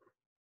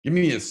 Give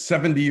me a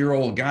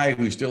 70-year-old guy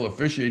who's still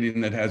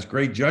officiating that has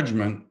great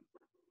judgment,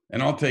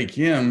 and I'll take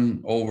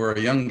him over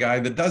a young guy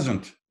that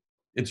doesn't.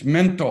 It's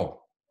mental.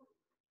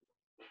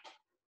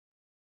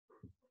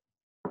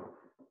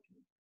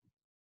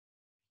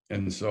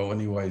 And so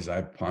anyways,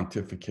 I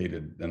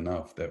pontificated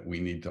enough that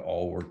we need to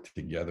all work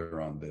together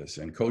on this.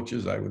 And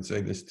coaches, I would say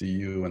this to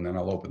you, and then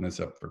I'll open this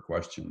up for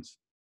questions.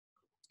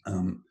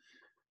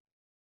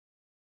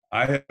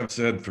 I have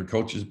said for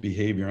coaches'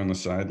 behavior on the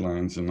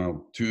sidelines, and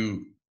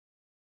the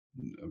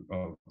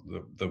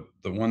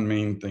one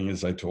main thing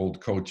is I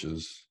told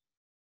coaches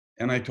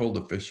and I told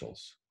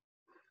officials,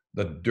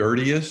 the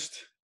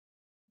dirtiest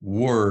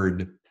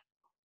word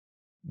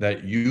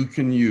that you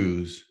can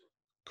use,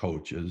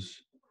 coaches,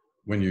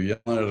 when you're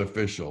yelling at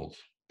officials,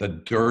 the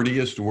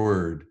dirtiest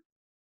word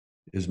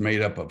is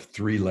made up of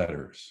 3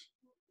 letters.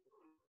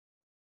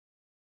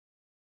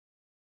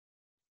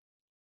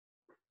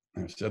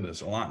 I've said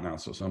this a lot now,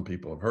 so some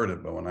people have heard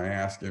it, but when I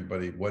ask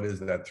everybody, what is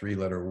that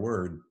 3-letter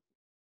word?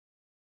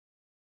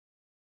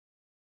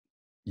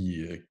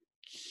 You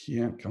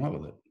can't come up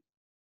with it.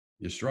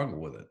 You struggle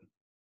with it.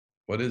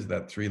 What is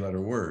that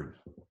 3-letter word?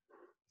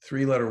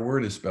 3-letter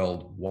word is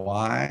spelled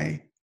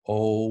Y-O-U.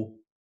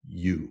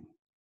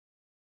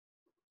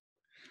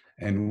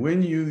 And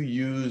when you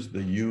use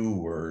the U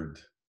word,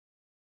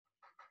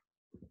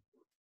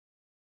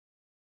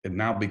 it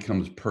now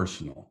becomes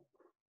personal.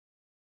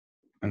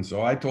 And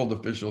so I told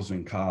officials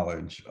in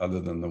college, other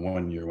than the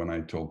 1 year when I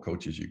told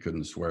coaches you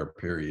couldn't swear,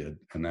 period,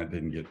 and that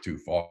didn't get too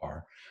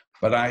far.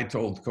 But I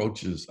told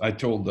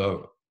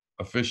the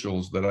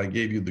officials that I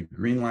gave you the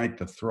green light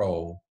to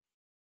throw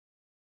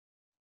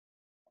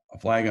a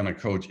flag on a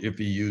coach if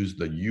he used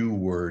the U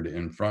word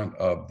in front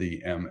of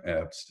the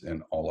MFs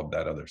and all of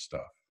that other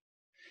stuff.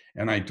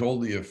 And I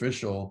told the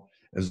official,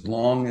 as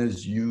long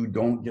as you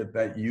don't get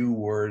that U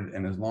word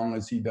and as long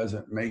as he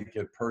doesn't make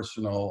it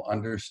personal,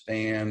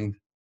 understand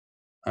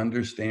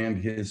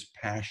his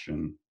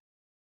passion,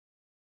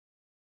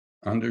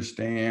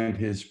 understand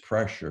his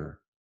pressure,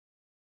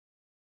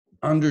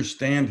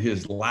 understand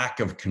his lack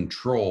of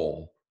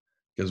control,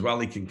 because while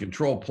he can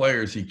control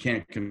players, he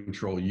can't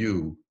control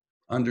you.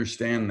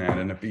 Understand that.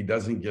 And if he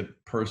doesn't get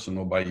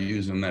personal by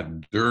using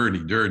that dirty,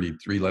 dirty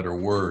 3-letter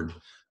word,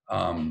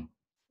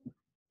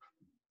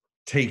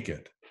 take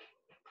it.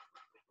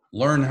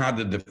 Learn how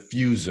to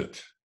diffuse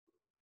it.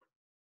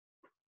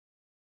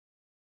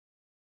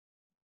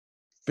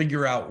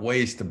 Figure out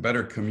ways to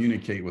better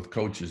communicate with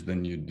coaches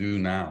than you do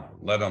now.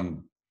 Let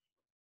him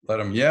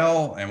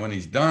yell, and when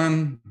he's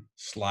done,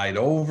 slide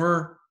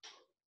over.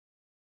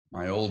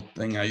 My old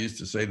thing I used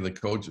to say to the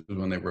coaches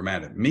when they were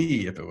mad at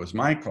me, if it was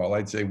my call,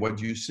 I'd say, "What'd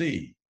you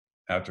see?"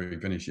 After he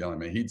finished yelling at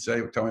me, he'd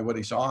say, "Tell me what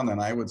he saw," and then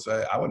I would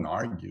say, I wouldn't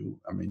argue.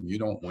 I mean, you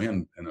don't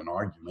win in an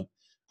argument.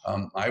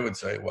 I would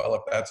say, "Well,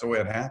 if that's the way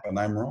it happened,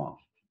 I'm wrong."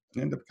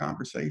 End of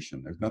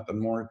conversation. There's nothing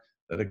more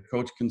that a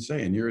coach can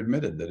say, and you're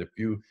admitted that if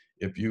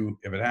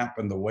it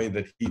happened the way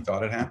that he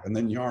thought it happened,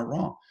 then you are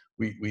wrong.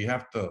 We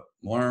have to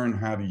learn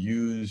how to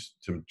use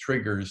some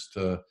triggers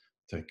to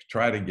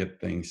try to get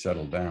things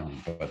settled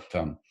down. But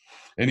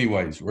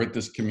anyways, we're at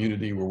this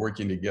community. We're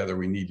working together.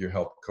 We need your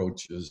help,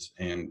 coaches,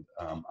 and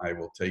I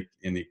will take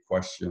any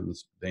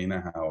questions,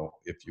 Dana,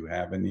 if you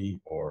have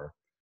any, or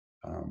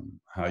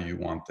how you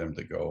want them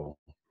to go.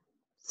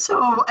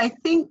 So I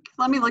think,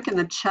 let me look in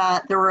the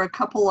chat. There were a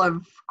couple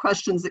of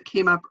questions that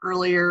came up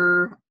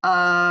earlier.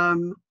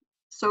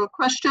 So a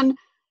question,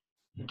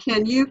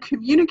 can you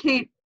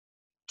communicate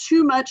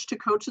too much to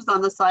coaches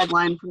on the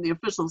sideline from the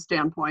official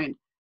standpoint?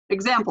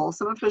 Example,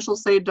 some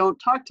officials say don't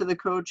talk to the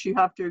coach, you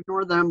have to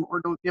ignore them or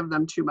don't give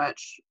them too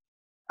much.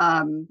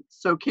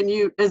 So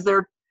is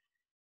there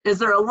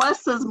a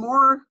less is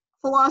more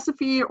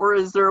philosophy, or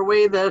is there a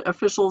way that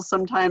officials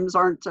sometimes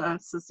aren't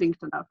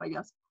succinct enough, I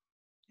guess?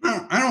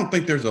 I don't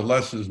think there's a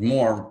less is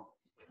more.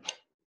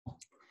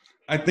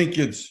 I think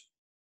it's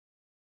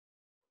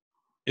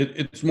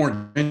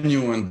more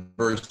genuine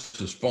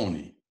versus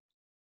phony.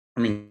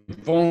 I mean,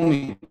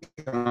 phony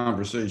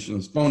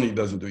conversations, phony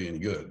doesn't do you any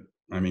good.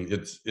 I mean,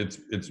 it's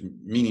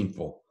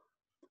meaningful.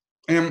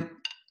 And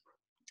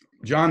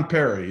John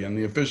Perry and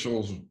the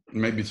officials,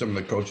 maybe some of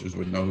the coaches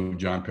would know who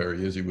John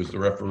Perry is. He was the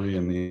referee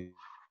in the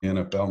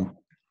NFL.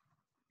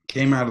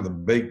 Came out of the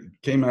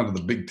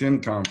Big Ten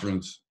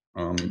conference.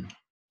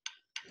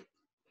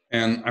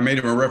 And I made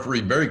him a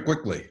referee very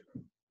quickly.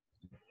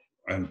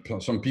 And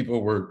some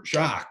people were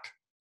shocked.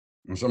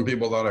 And some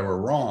people thought I were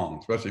wrong,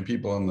 especially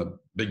people in the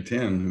Big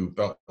Ten who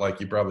felt like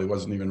he probably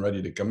wasn't even ready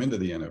to come into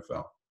the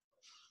NFL.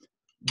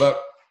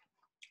 But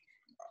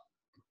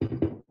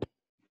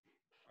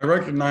I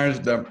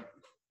recognized that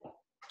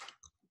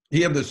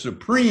he had the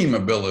supreme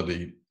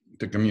ability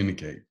to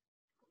communicate.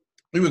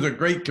 He was a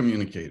great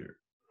communicator.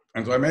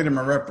 And so I made him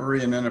a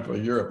referee in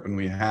NFL Europe, and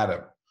we had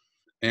him.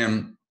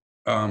 And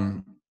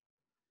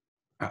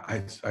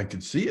I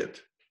could see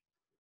it.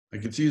 I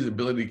could see his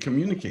ability to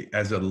communicate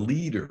as a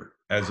leader,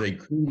 as a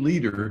crew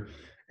leader,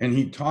 and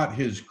he taught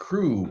his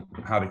crew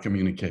how to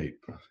communicate.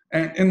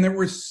 And there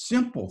were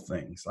simple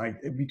things,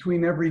 like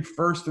between every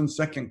first and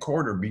second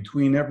quarter,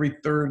 between every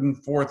third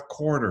and fourth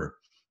quarter,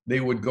 they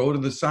would go to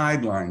the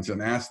sidelines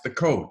and ask the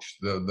coach,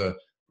 the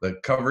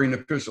covering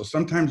official,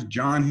 sometimes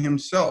John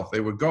himself,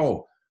 they would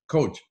go,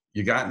 "Coach,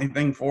 you got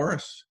anything for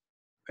us?"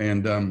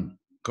 And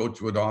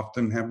coach would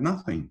often have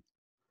nothing.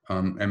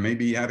 And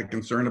maybe he had a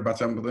concern about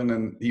something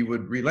and he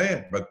would relay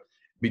it. But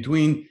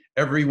between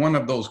every one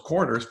of those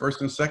quarters,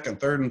 first and second,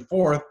 third and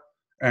fourth,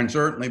 and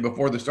certainly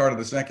before the start of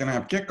the second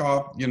half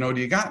kickoff,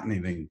 do you got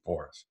anything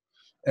for us?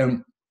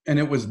 And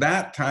it was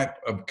that type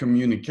of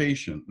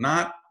communication,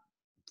 not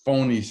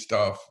phony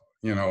stuff,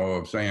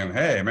 of saying,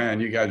 "Hey,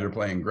 man, you guys are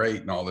playing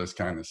great," and all this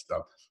kind of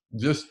stuff.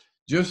 Just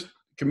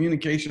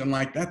communication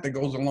like that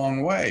goes a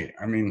long way.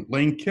 I mean,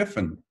 Lane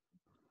Kiffin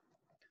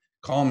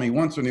called me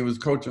once when he was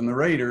coaching the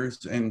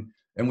Raiders, and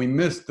we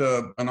missed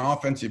an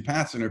offensive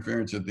pass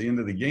interference at the end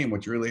of the game,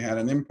 which really had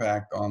an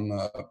impact on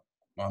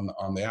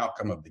the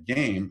outcome of the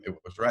game. It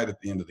was right at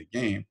the end of the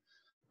game,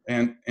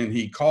 and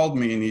he called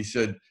me and he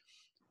said,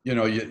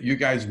 you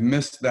guys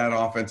missed that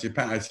offensive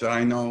pass. I said,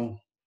 "I know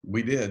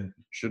we did.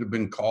 Should have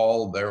been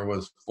called. There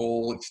was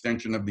full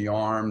extension of the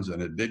arms,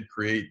 and it did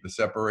create the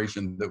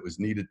separation that was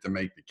needed to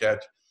make the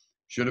catch.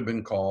 Should have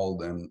been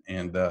called." And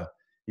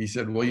he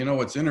said, "Well,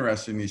 what's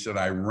interesting?" He said,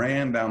 "I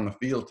ran down the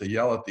field to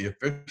yell at the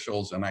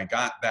officials, and I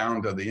got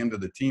down to the end of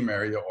the team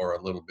area or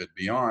a little bit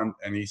beyond."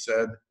 And he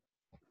said,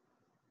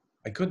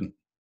 "I couldn't."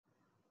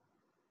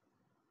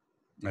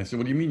 I said,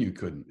 "What do you mean you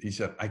couldn't?" He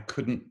said, "I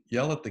couldn't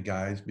yell at the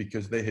guys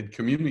because they had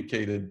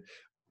communicated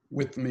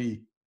with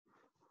me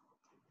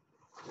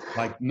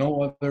like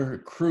no other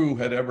crew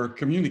had ever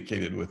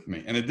communicated with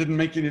me. And it didn't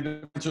make any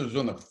difference. It was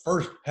in the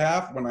first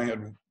half when I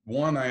had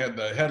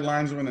the head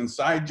linesman and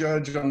side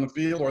judge on the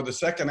field, or the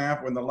second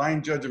half when the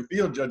line judge and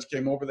field judge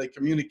came over, they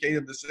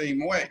communicated the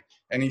same way."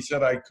 And he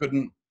said, I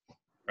couldn't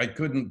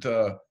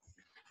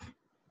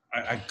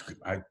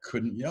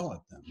yell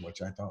at them,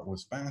 which I thought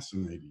was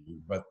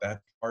fascinating, but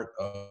that's part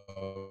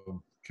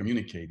of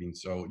communicating.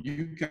 So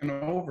you can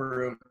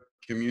over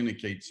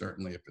communicate,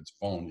 certainly, if it's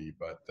phony,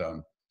 but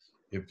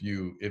if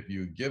you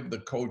give the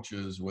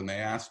coaches, when they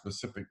ask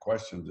specific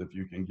questions, if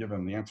you can give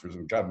them the answers,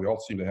 and God, we all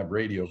seem to have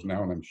radios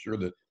now, and I'm sure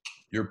that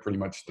you're pretty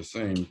much the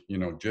same, you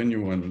know,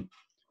 genuine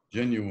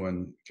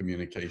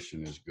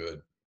communication is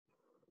good.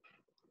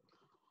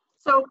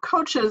 So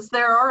coaches,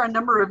 there are a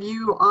number of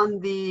you on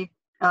the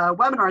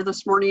webinar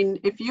this morning.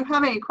 If you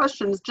have any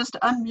questions, just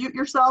unmute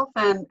yourself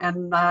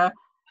and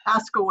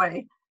ask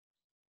away.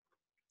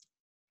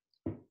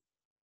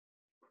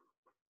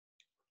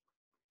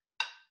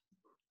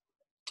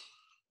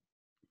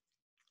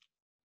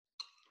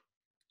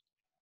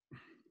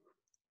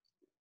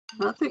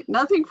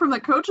 Nothing from the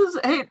coaches.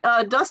 Hey,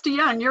 Dusty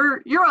Young,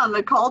 you're on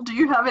the call. Do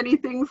you have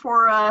anything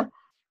for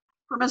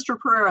Mr.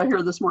 Pereira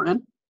here this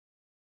morning?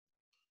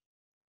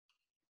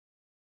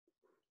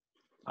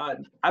 I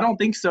don't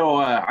think so.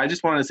 I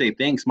just want to say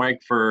thanks,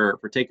 Mike, for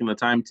taking the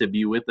time to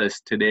be with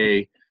us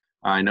today.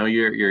 I know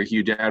you're a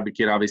huge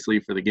advocate, obviously,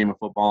 for the game of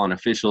football and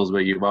officials,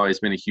 but you've always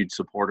been a huge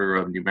supporter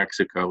of New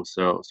Mexico.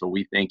 So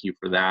we thank you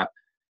for that.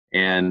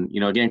 And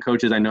you know, again,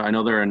 coaches, I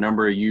know there are a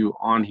number of you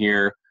on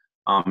here.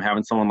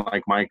 Having someone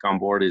like Mike on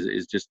board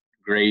is just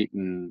great,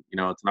 and you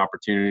know, it's an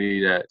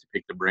opportunity to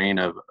pick the brain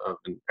of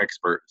an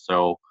expert.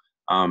 So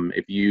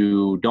if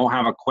you don't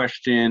have a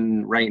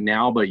question right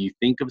now, but you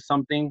think of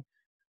something,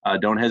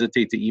 don't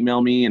hesitate to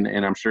email me,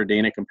 and I'm sure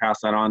Dana can pass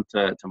that on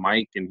to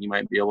Mike, and he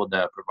might be able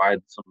to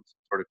provide some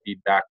sort of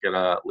feedback at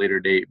a later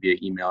date via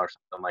email or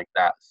something like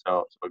that.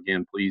 So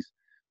again, please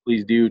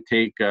do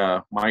take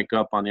Mike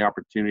up on the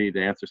opportunity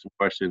to answer some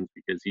questions,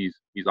 because he's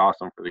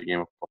awesome for the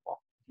game of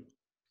football.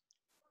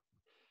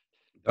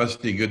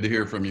 Dusty, good to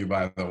hear from you,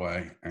 by the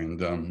way.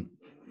 And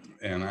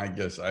I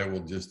guess I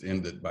will just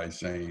end it by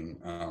saying,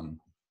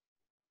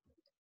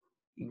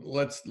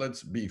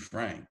 let's be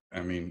frank.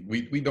 I mean,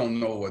 we don't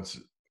know what's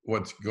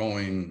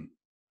going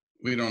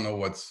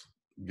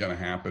to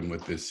happen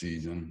with this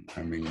season.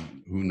 I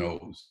mean, who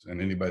knows? And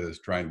anybody that's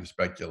trying to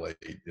speculate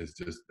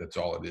that's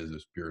all it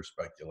is pure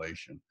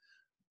speculation.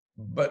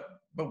 But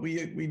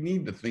we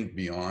need to think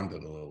beyond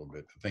it a little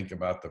bit, to think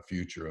about the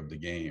future of the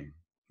game,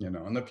 you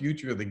know, and the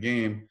future of the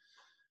game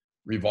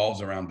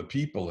revolves around the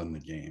people in the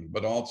game,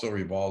 but also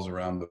revolves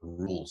around the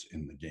rules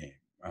in the game.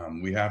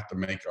 We have to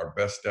make our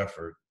best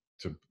effort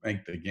to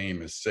make the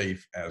game as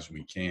safe as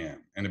we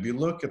can. And if you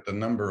look at the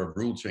number of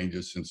rule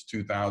changes since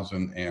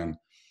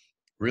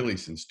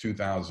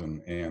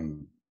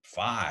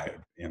 2005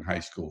 in high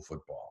school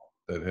football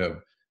that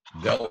have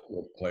dealt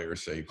with player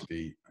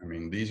safety, I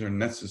mean, these are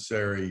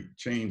necessary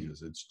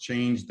changes. It's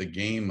changed the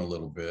game a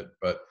little bit,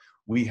 but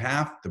we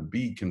have to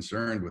be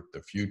concerned with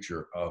the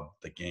future of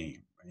the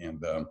game.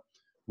 And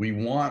we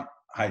want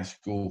high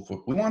school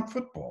football. We want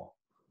football.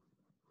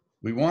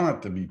 We want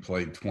it to be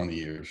played 20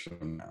 years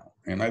from now.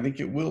 And I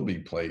think it will be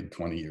played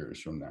 20 years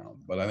from now.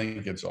 But I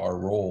think it's our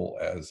role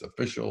as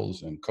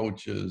officials and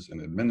coaches and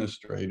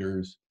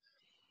administrators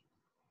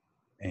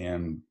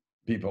and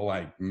people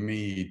like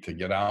me to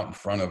get out in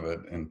front of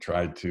it and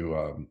try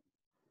to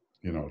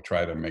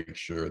make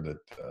sure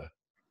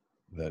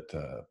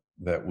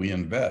that we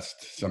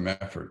invest some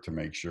effort to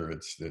make sure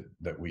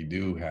that we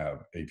do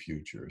have a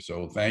future.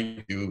 So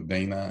thank you,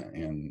 Dana,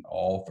 and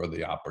all for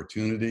the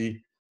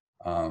opportunity.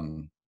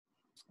 I'm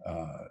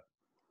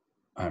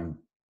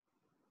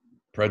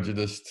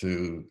prejudiced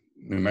to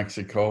New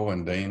Mexico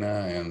and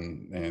Dana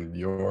and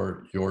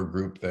your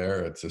group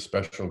there. It's a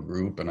special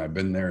group, and I've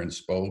been there and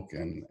spoke,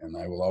 and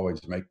I will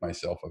always make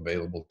myself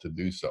available to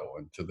do so.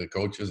 And to the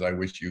coaches, I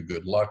wish you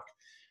good luck.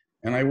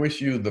 And I wish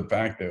you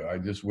I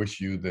just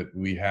wish you that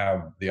we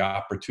have the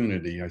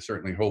opportunity. I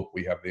certainly hope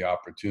we have the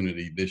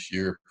opportunity this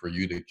year for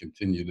you to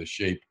continue to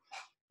shape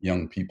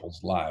young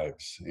people's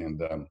lives.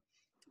 And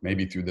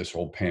maybe through this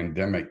whole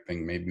pandemic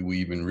thing, maybe we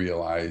even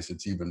realize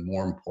it's even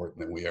more important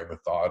than we ever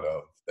thought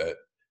of, that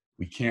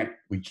we can't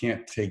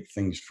take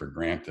things for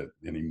granted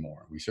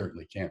anymore. We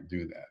certainly can't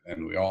do that.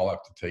 And we all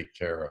have to take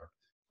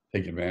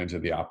advantage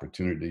of the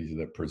opportunities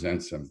that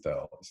presents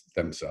themselves.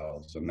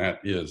 And that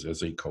is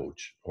as a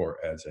coach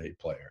or as a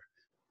player.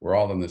 We're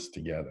all in this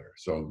together.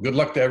 So good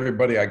luck to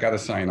everybody. I got to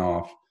sign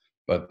off,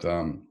 but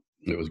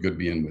it was good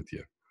being with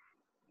you.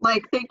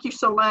 Mike, thank you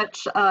so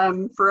much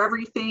for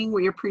everything.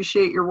 We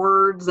appreciate your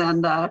words,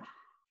 and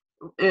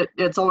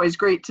it's always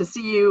great to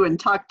see you and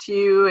talk to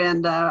you,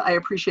 and I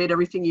appreciate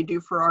everything you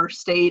do for our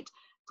state.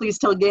 Please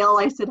tell Gail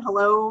I said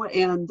hello,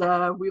 and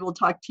we will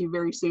talk to you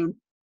very soon.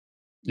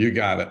 You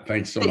got it.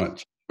 Thanks so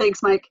much.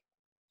 Thanks, Mike.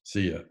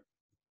 See ya.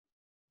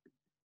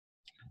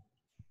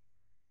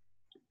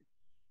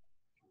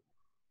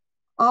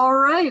 All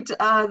right,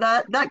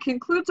 that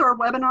concludes our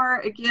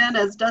webinar. Again,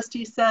 as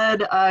Dusty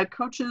said,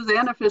 coaches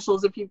and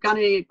officials, if you've got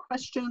any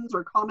questions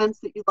or comments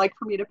that you'd like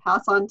for me to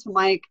pass on to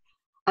Mike,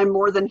 I'm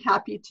more than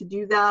happy to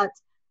do that.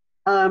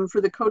 For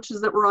the coaches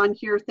that were on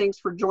here, thanks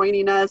for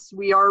joining us.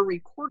 We are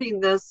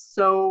recording this,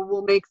 so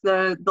we'll make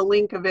the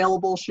link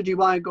available should you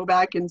want to go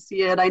back and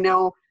see it. I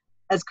know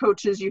as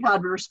coaches, you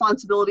had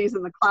responsibilities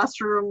in the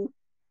classroom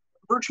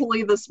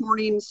virtually this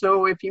morning,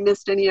 so if you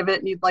missed any of it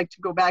and you'd like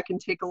to go back and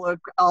take a look,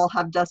 I'll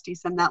have Dusty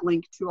send that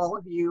link to all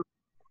of you.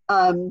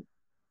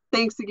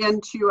 thanks again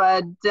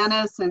to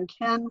Dennis and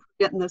Ken for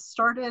getting this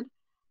started.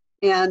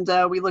 And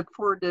we look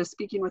forward to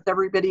speaking with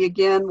everybody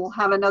again. We'll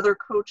have another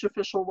coach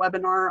official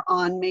webinar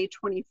on May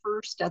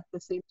 21st at the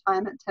same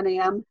time at 10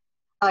 a.m.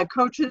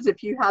 Coaches,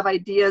 if you have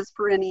ideas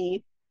for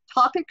any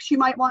topics you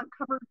might want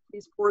covered,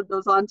 please forward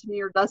those on to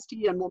me or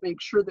Dusty, and we'll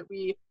make sure that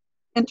we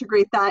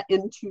integrate that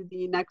into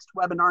the next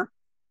webinar.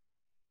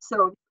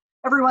 So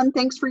everyone,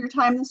 thanks for your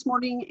time this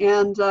morning,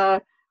 and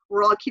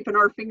we're all keeping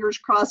our fingers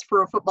crossed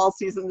for a football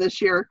season this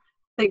year.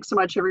 Thanks so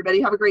much,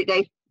 everybody. Have a great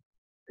day.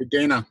 Hey,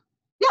 Dana.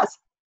 Yes.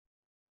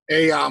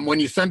 Hey, when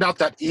you send out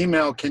that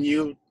email, can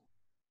you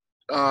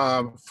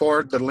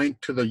forward the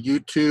link to the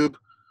YouTube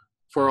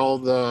for all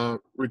the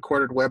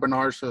recorded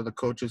webinars so the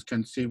coaches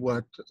can see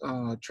what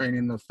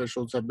training the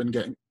officials have been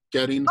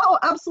getting? Oh,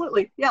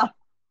 absolutely. Yeah.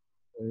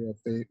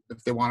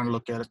 If they want to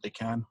look at it, they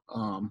can.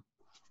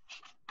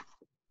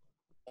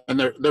 And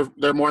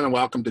they're more than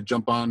welcome to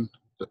jump on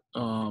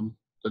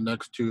the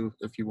next two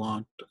if you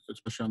want,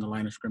 especially on the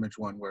line of scrimmage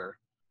one where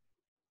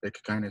they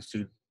could kind of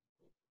see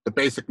the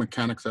basic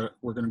mechanics that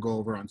we're going to go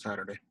over on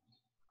Saturday.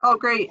 Oh,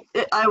 great.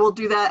 I will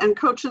do that. And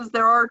coaches,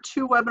 there are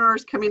 2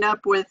 webinars coming up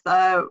with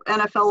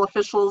NFL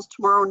officials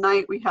tomorrow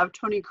night. We have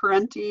Tony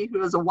Correnti,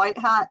 who is a white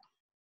hat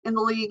in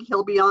the league.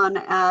 He'll be on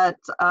at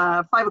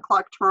 5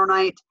 o'clock tomorrow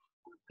night.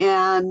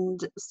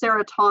 And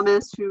Sarah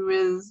Thomas, who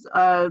is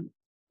a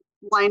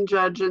line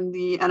judge in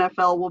the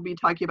NFL, will be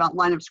talking about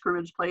line of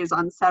scrimmage plays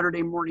on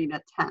Saturday morning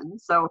at 10.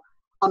 So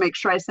I'll make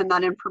sure I send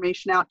that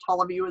information out to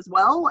all of you as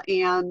well.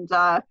 And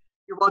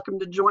you're welcome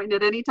to join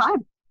at any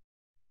time.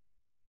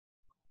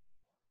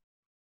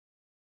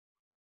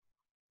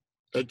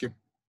 Thank you.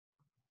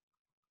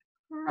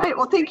 All right.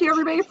 Well, thank you,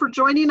 everybody, for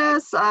joining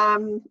us.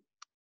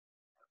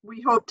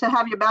 We hope to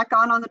have you back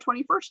on the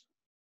 21st.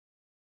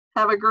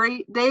 Have a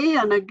great day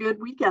and a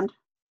good weekend.